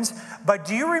 Thessalonians. But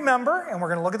do you remember, and we're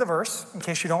going to look at the verse in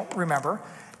case you don't remember,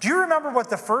 do you remember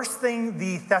what the first thing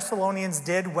the Thessalonians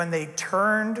did when they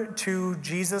turned to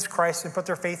Jesus Christ and put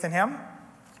their faith in him?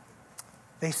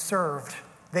 They served.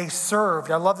 They served.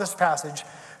 I love this passage.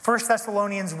 1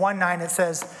 Thessalonians 1:9, it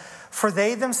says, "For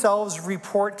they themselves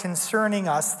report concerning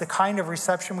us the kind of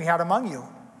reception we had among you,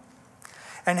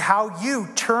 and how you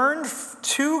turned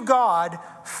to God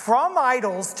from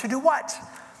idols to do what?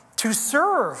 To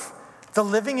serve the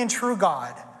living and true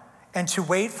God, and to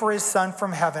wait for his Son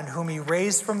from heaven, whom he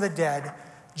raised from the dead,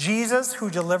 Jesus,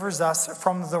 who delivers us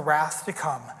from the wrath to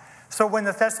come." So when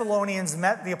the Thessalonians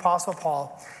met the Apostle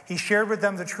Paul, he shared with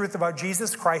them the truth about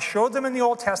Jesus Christ, showed them in the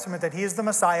Old Testament that he is the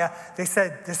Messiah. They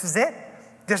said, this is it.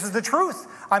 This is the truth.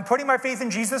 I'm putting my faith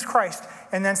in Jesus Christ.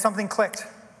 And then something clicked.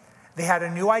 They had a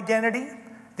new identity.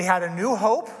 They had a new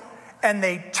hope. And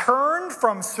they turned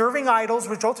from serving idols,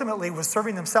 which ultimately was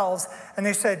serving themselves. And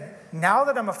they said, now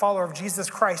that I'm a follower of Jesus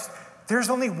Christ, there's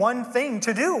only one thing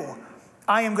to do.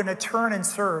 I am going to turn and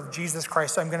serve Jesus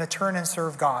Christ. I'm going to turn and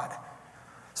serve God.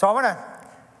 So I want to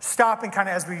stop and kind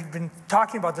of, as we've been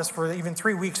talking about this for even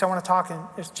 3 weeks, I want to talk and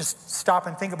just stop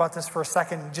and think about this for a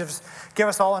second and just give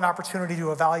us all an opportunity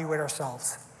to evaluate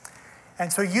ourselves.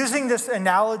 And so using this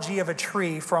analogy of a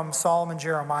tree from Psalm and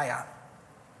Jeremiah,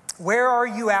 where are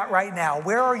you at right now?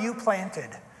 Where are you planted?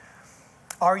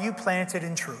 Are you planted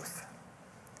in truth?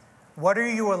 What are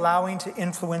you allowing to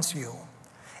influence you?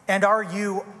 And are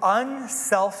you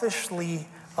unselfishly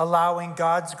allowing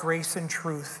God's grace and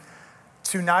truth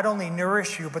to not only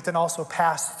nourish you, but then also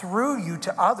pass through you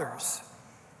to others?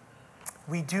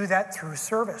 We do that through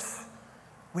service.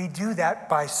 We do that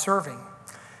by serving.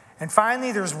 And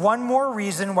finally, there's one more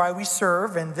reason why we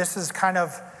serve, and this is kind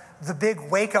of the big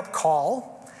wake-up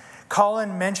call.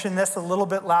 Colin mentioned this a little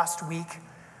bit last week,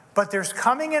 but there's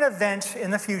coming an event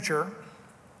in the future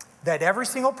that every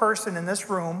single person in this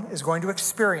room is going to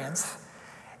experience,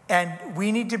 and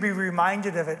we need to be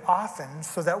reminded of it often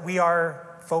so that we are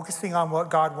focusing on what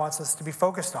God wants us to be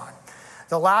focused on.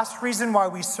 The last reason why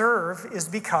we serve is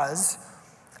because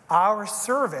our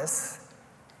service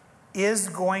is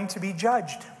going to be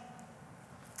judged.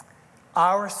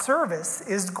 Our service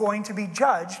is going to be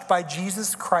judged by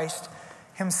Jesus Christ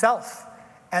himself.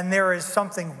 And there is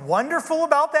something wonderful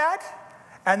about that,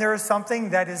 and there is something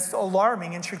that is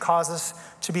alarming and should cause us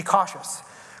to be cautious.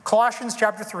 Colossians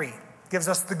chapter 3 gives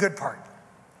us the good part.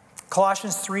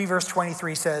 Colossians 3 verse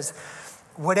 23 says,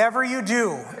 "Whatever you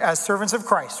do as servants of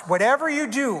Christ, whatever you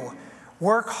do,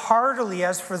 work heartily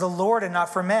as for the Lord and not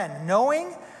for men,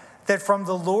 knowing that from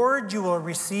the Lord you will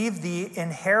receive the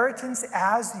inheritance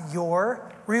as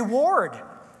your reward.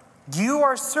 You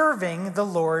are serving the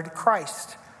Lord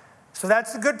Christ. So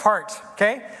that's the good part,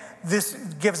 okay? This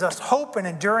gives us hope and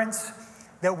endurance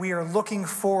that we are looking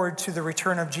forward to the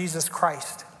return of Jesus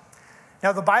Christ.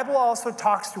 Now, the Bible also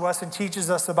talks to us and teaches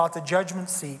us about the judgment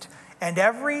seat. And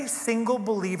every single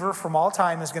believer from all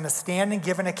time is going to stand and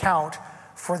give an account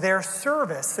for their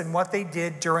service and what they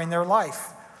did during their life.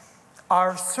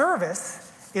 Our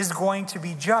service is going to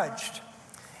be judged.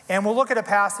 And we'll look at a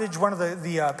passage, one of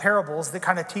the parables that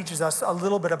kind of teaches us a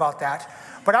little bit about that.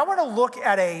 But I want to look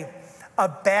at a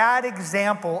bad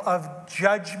example of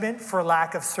judgment for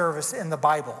lack of service in the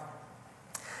Bible.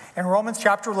 In Romans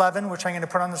chapter 11, which I'm going to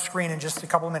put on the screen in just a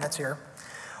couple minutes here,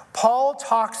 Paul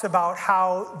talks about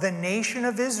how the nation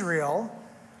of Israel,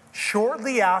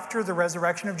 shortly after the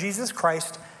resurrection of Jesus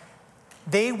Christ,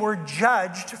 they were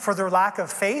judged for their lack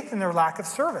of faith and their lack of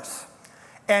service.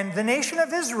 And the nation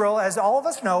of Israel, as all of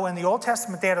us know, in the Old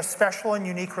Testament, they had a special and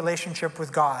unique relationship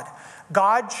with God.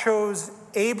 God chose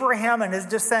Abraham and his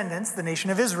descendants, the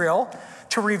nation of Israel,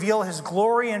 to reveal his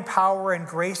glory and power and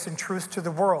grace and truth to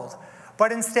the world.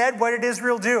 But instead, what did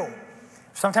Israel do?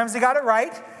 Sometimes they got it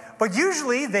right, but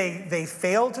usually they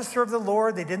failed to serve the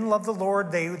Lord. They didn't love the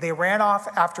Lord. They ran off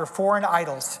after foreign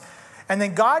idols. And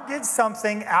then God did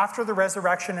something after the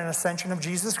resurrection and ascension of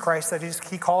Jesus Christ that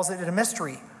he calls it a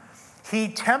mystery. He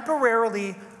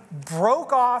temporarily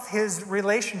broke off his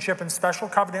relationship and special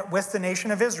covenant with the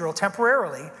nation of Israel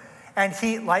temporarily. And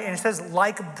it says,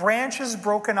 like branches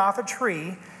broken off a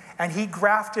tree, and he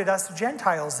grafted us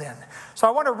Gentiles in. So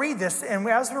I want to read this, and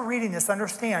as we're reading this,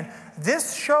 understand,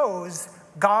 this shows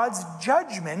God's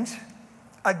judgment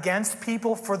against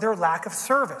people for their lack of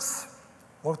service.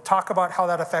 We'll talk about how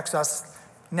that affects us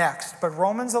next. But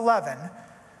Romans 11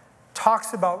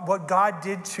 talks about what God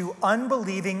did to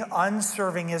unbelieving,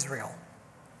 unserving Israel.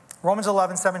 Romans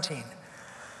 11:17.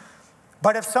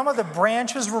 But if some of the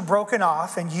branches were broken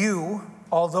off, and you,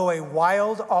 although a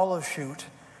wild olive shoot,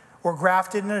 were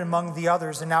grafted in among the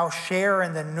others, and now share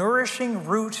in the nourishing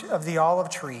root of the olive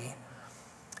tree,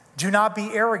 do not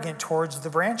be arrogant towards the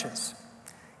branches.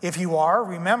 If you are,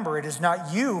 remember, it is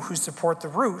not you who support the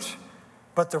root,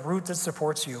 but the root that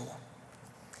supports you.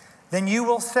 Then you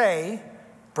will say,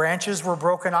 branches were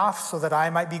broken off so that I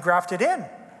might be grafted in.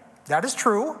 That is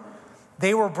true.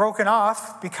 They were broken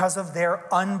off because of their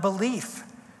unbelief.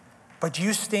 But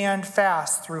you stand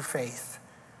fast through faith.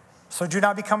 So do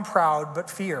not become proud, but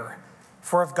fear.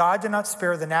 For if God did not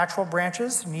spare the natural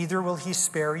branches, neither will he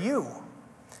spare you.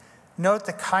 Note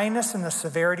the kindness and the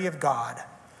severity of God.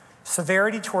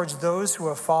 Severity towards those who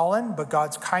have fallen, but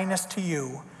God's kindness to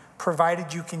you,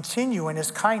 provided you continue in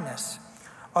his kindness.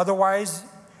 Otherwise,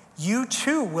 you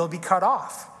too will be cut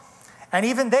off. And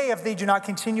even they, if they do not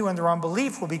continue in their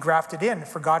unbelief, will be grafted in,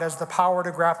 for God has the power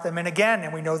to graft them in again,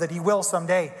 and we know that he will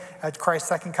someday at Christ's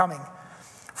second coming.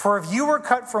 For if you were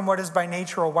cut from what is by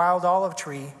nature a wild olive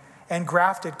tree and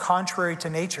grafted contrary to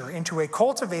nature into a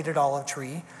cultivated olive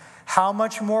tree, how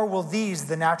much more will these,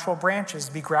 the natural branches,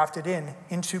 be grafted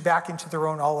back into their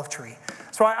own olive tree?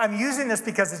 So I'm using this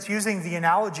because it's using the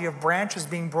analogy of branches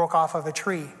being broke off of a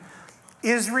tree.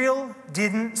 Israel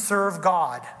didn't serve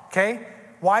God, okay?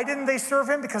 Why didn't they serve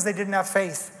him? Because they didn't have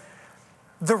faith.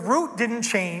 The root didn't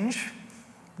change.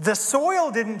 The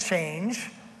soil didn't change.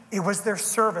 It was their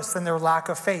service and their lack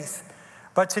of faith.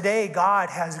 But today, God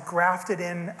has grafted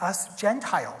in us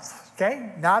Gentiles,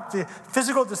 okay? Not the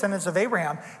physical descendants of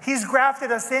Abraham. He's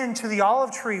grafted us into the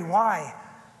olive tree. Why?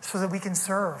 So that we can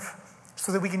serve,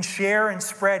 so that we can share and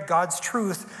spread God's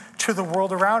truth to the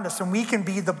world around us, and we can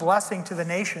be the blessing to the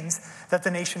nations that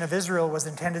the nation of Israel was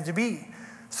intended to be.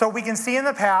 So we can see in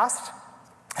the past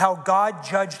how God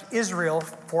judged Israel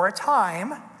for a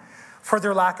time for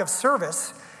their lack of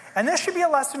service. And this should be a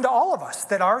lesson to all of us,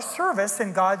 that our service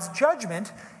and God's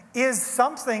judgment is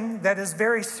something that is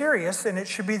very serious, and it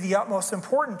should be the utmost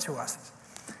important to us.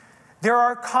 There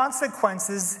are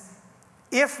consequences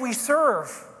if we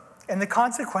serve, and the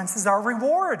consequences are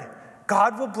reward.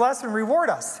 God will bless and reward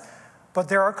us. But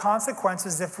there are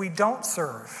consequences if we don't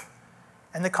serve,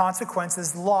 and the consequence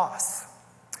is loss.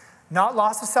 Not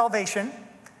loss of salvation.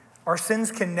 Our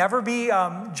sins can never be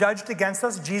judged against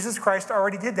us. Jesus Christ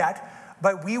already did that.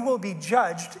 But we will be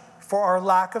judged for our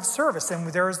lack of service, and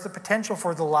there is the potential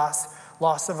for the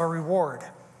loss of a reward.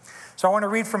 So I want to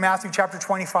read from Matthew chapter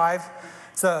 25.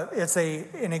 It's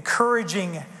an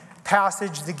encouraging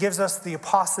passage that gives us the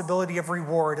possibility of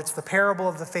reward. It's the parable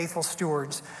of the faithful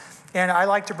stewards. And I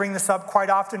like to bring this up quite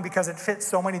often because it fits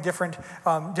so many different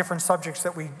subjects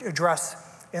that we address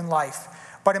in life.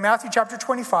 But in Matthew chapter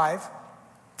 25,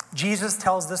 Jesus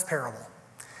tells this parable.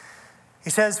 He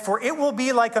says, "For it will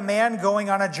be like a man going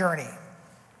on a journey."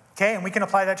 Okay, and we can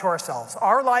apply that to ourselves.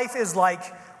 Our life is like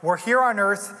we're here on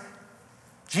earth.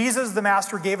 Jesus, the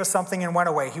master, gave us something and went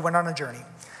away. He went on a journey.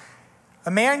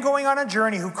 A man going on a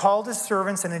journey who called his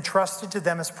servants and entrusted to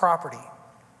them his property.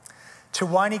 To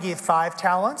one he gave 5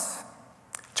 talents,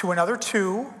 to another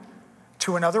 2,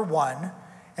 to another 1,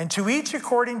 and to each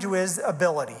according to his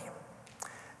ability.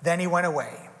 Then he went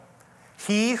away.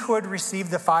 He who had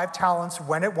received the 5 talents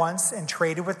went at once and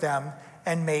traded with them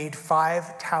and made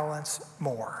 5 talents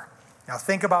more. Now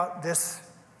think about this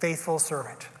faithful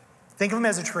servant. Think of him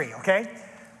as a tree, okay?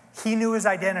 He knew his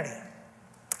identity.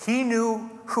 He knew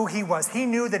who he was. He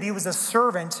knew that he was a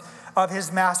servant of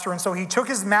his master. And so he took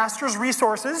his master's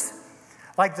resources,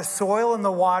 like the soil and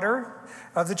the water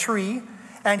of the tree,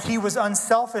 and he was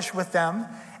unselfish with them.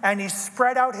 And he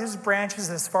spread out his branches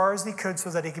as far as he could so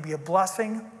that he could be a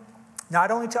blessing,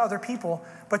 not only to other people,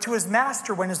 but to his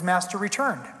master when his master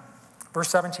returned. Verse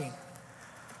 17.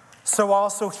 So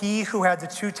also he who had the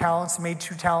 2 talents made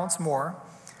 2 talents more.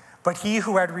 But he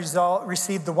who had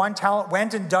received the 1 talent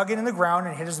went and dug it in the ground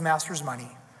and hid his master's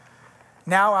money.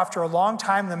 Now, after a long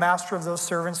time, the master of those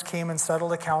servants came and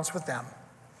settled accounts with them.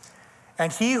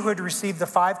 And he who had received the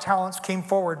 5 talents came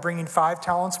forward, bringing 5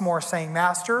 talents more, saying,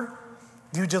 "Master,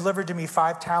 you delivered to me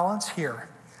 5 talents. Here,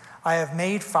 I have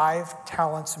made 5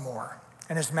 talents more."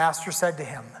 And his master said to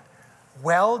him,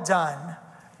 "Well done,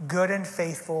 good and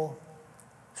faithful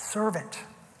servant.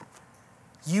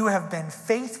 You have been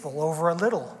faithful over a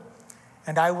little,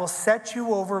 and I will set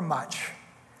you over much.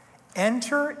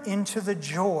 Enter into the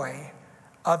joy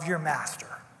of your master."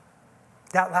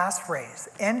 That last phrase,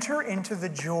 enter into the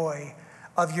joy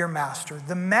of your master.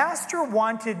 The master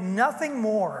wanted nothing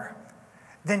more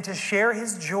than to share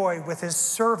his joy with his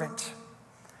servant.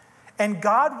 And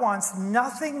God wants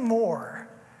nothing more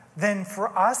than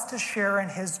for us to share in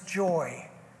his joy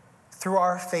through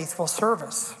our faithful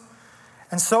service.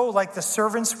 And so, like the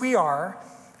servants we are,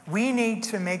 we need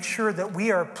to make sure that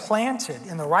we are planted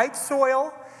in the right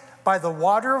soil by the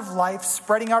water of life,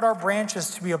 spreading out our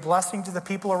branches to be a blessing to the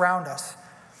people around us.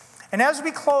 And as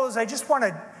we close, I just want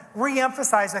to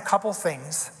re-emphasize a couple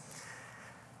things.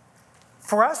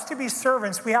 For us to be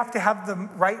servants, we have to have the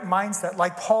right mindset,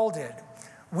 like Paul did.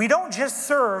 We don't just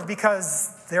serve because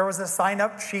there was a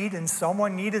sign-up sheet and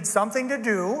someone needed something to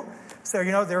do. So,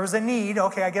 there was a need.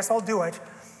 Okay, I guess I'll do it.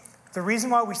 The reason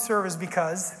why we serve is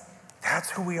because that's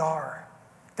who we are.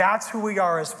 That's who we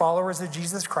are as followers of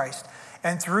Jesus Christ.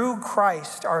 And through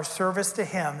Christ, our service to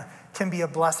him can be a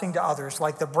blessing to others,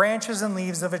 like the branches and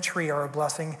leaves of a tree are a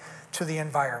blessing to the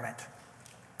environment.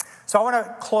 So I want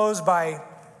to close by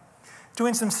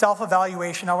doing some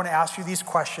self-evaluation. I want to ask you these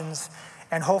questions,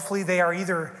 and hopefully they are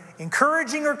either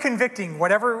encouraging or convicting,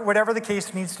 whatever the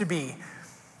case needs to be.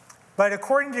 But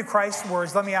according to Christ's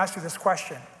words, let me ask you this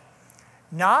question.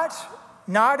 Not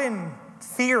in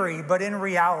theory, but in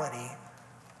reality,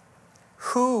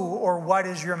 who or what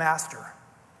is your master?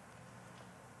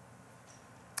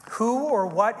 Who or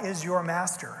what is your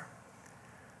master?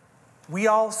 We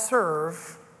all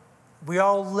serve. We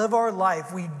all live our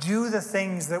life. We do the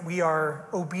things that we are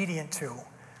obedient to.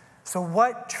 So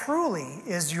what truly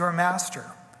is your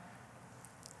master?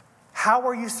 How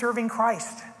are you serving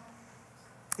Christ?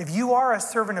 If you are a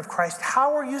servant of Christ,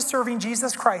 how are you serving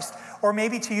Jesus Christ? Or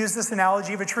maybe to use this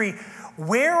analogy of a tree,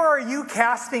 where are you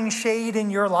casting shade in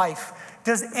your life?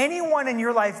 Does anyone in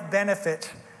your life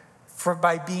benefit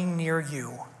by being near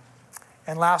you?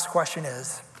 And last question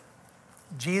is,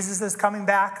 Jesus is coming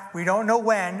back. We don't know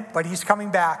when, but he's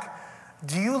coming back.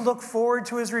 Do you look forward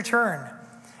to his return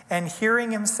and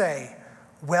hearing him say,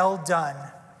 "Well done,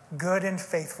 good and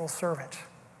faithful servant"?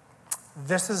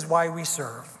 This is why we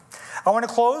serve. I want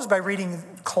to close by reading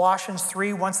Colossians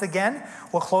 3 once again.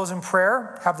 We'll close in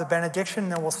prayer, have the benediction,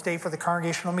 and then we'll stay for the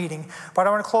congregational meeting. But I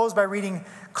want to close by reading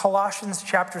Colossians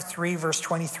chapter 3, verse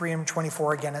 23 and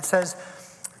 24 again. It says,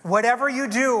 whatever you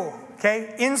do,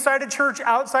 okay, inside a church,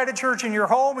 outside a church, in your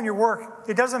home, in your work,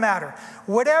 it doesn't matter.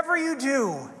 Whatever you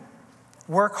do,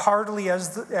 work heartily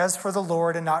as for the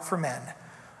Lord and not for men,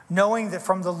 knowing that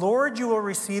from the Lord you will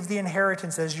receive the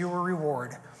inheritance as your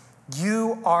reward.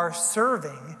 You are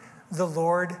serving the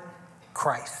Lord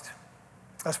Christ.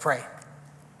 Let's pray.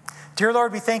 Dear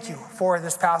Lord, we thank you for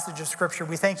this passage of Scripture.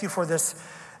 We thank you for this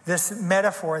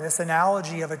metaphor, this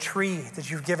analogy of a tree that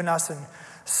you've given us in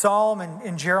Psalm and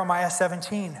in Jeremiah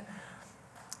 17.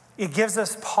 It gives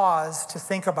us pause to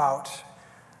think about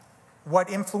what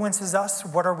influences us,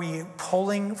 what are we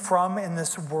pulling from in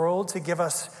this world to give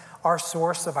us our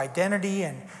source of identity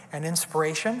and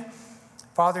inspiration.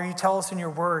 Father, you tell us in your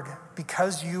word,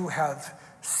 because you have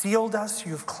sealed us,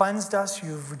 you've cleansed us,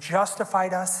 you've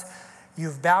justified us,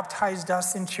 you've baptized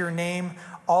us into your name,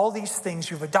 all these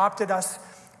things, you've adopted us.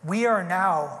 We are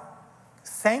now,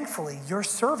 thankfully, your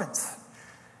servants.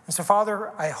 And so,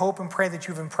 Father, I hope and pray that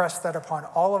you've impressed that upon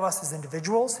all of us as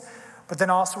individuals, but then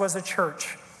also as a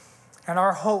church. And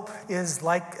our hope is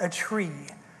like a tree,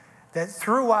 that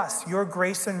through us, your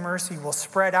grace and mercy will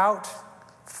spread out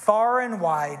far and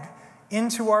wide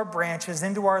into our branches,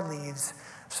 into our leaves,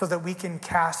 so that we can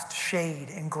cast shade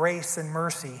and grace and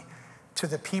mercy to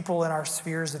the people in our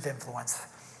spheres of influence.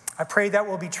 I pray that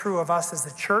will be true of us as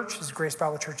a church, as Grace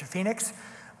Bible Church of Phoenix,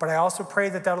 but I also pray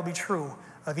that that'll be true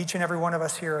of each and every one of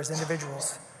us here as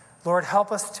individuals. Lord,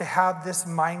 help us to have this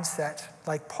mindset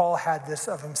like Paul had this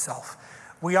of himself.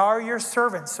 We are your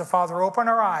servants, so Father, open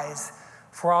our eyes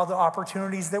for all the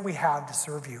opportunities that we have to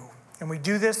serve you. And we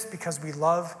do this because we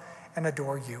love and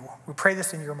adore you. We pray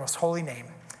this in your most holy name.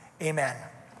 Amen.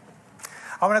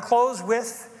 I want to close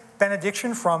with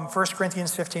benediction from 1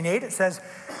 Corinthians 15:8. It says,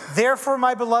 "Therefore,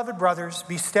 my beloved brothers,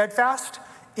 be steadfast,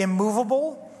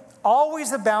 immovable,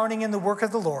 always abounding in the work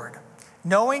of the Lord,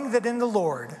 knowing that in the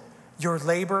Lord your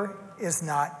labor is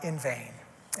not in vain."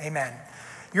 Amen.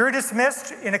 You're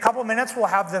dismissed. In a couple minutes, we'll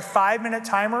have the 5-minute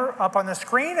timer up on the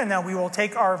screen, and then we will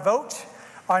take our vote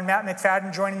on Matt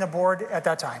McFadden joining the board at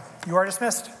that time. You are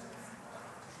dismissed.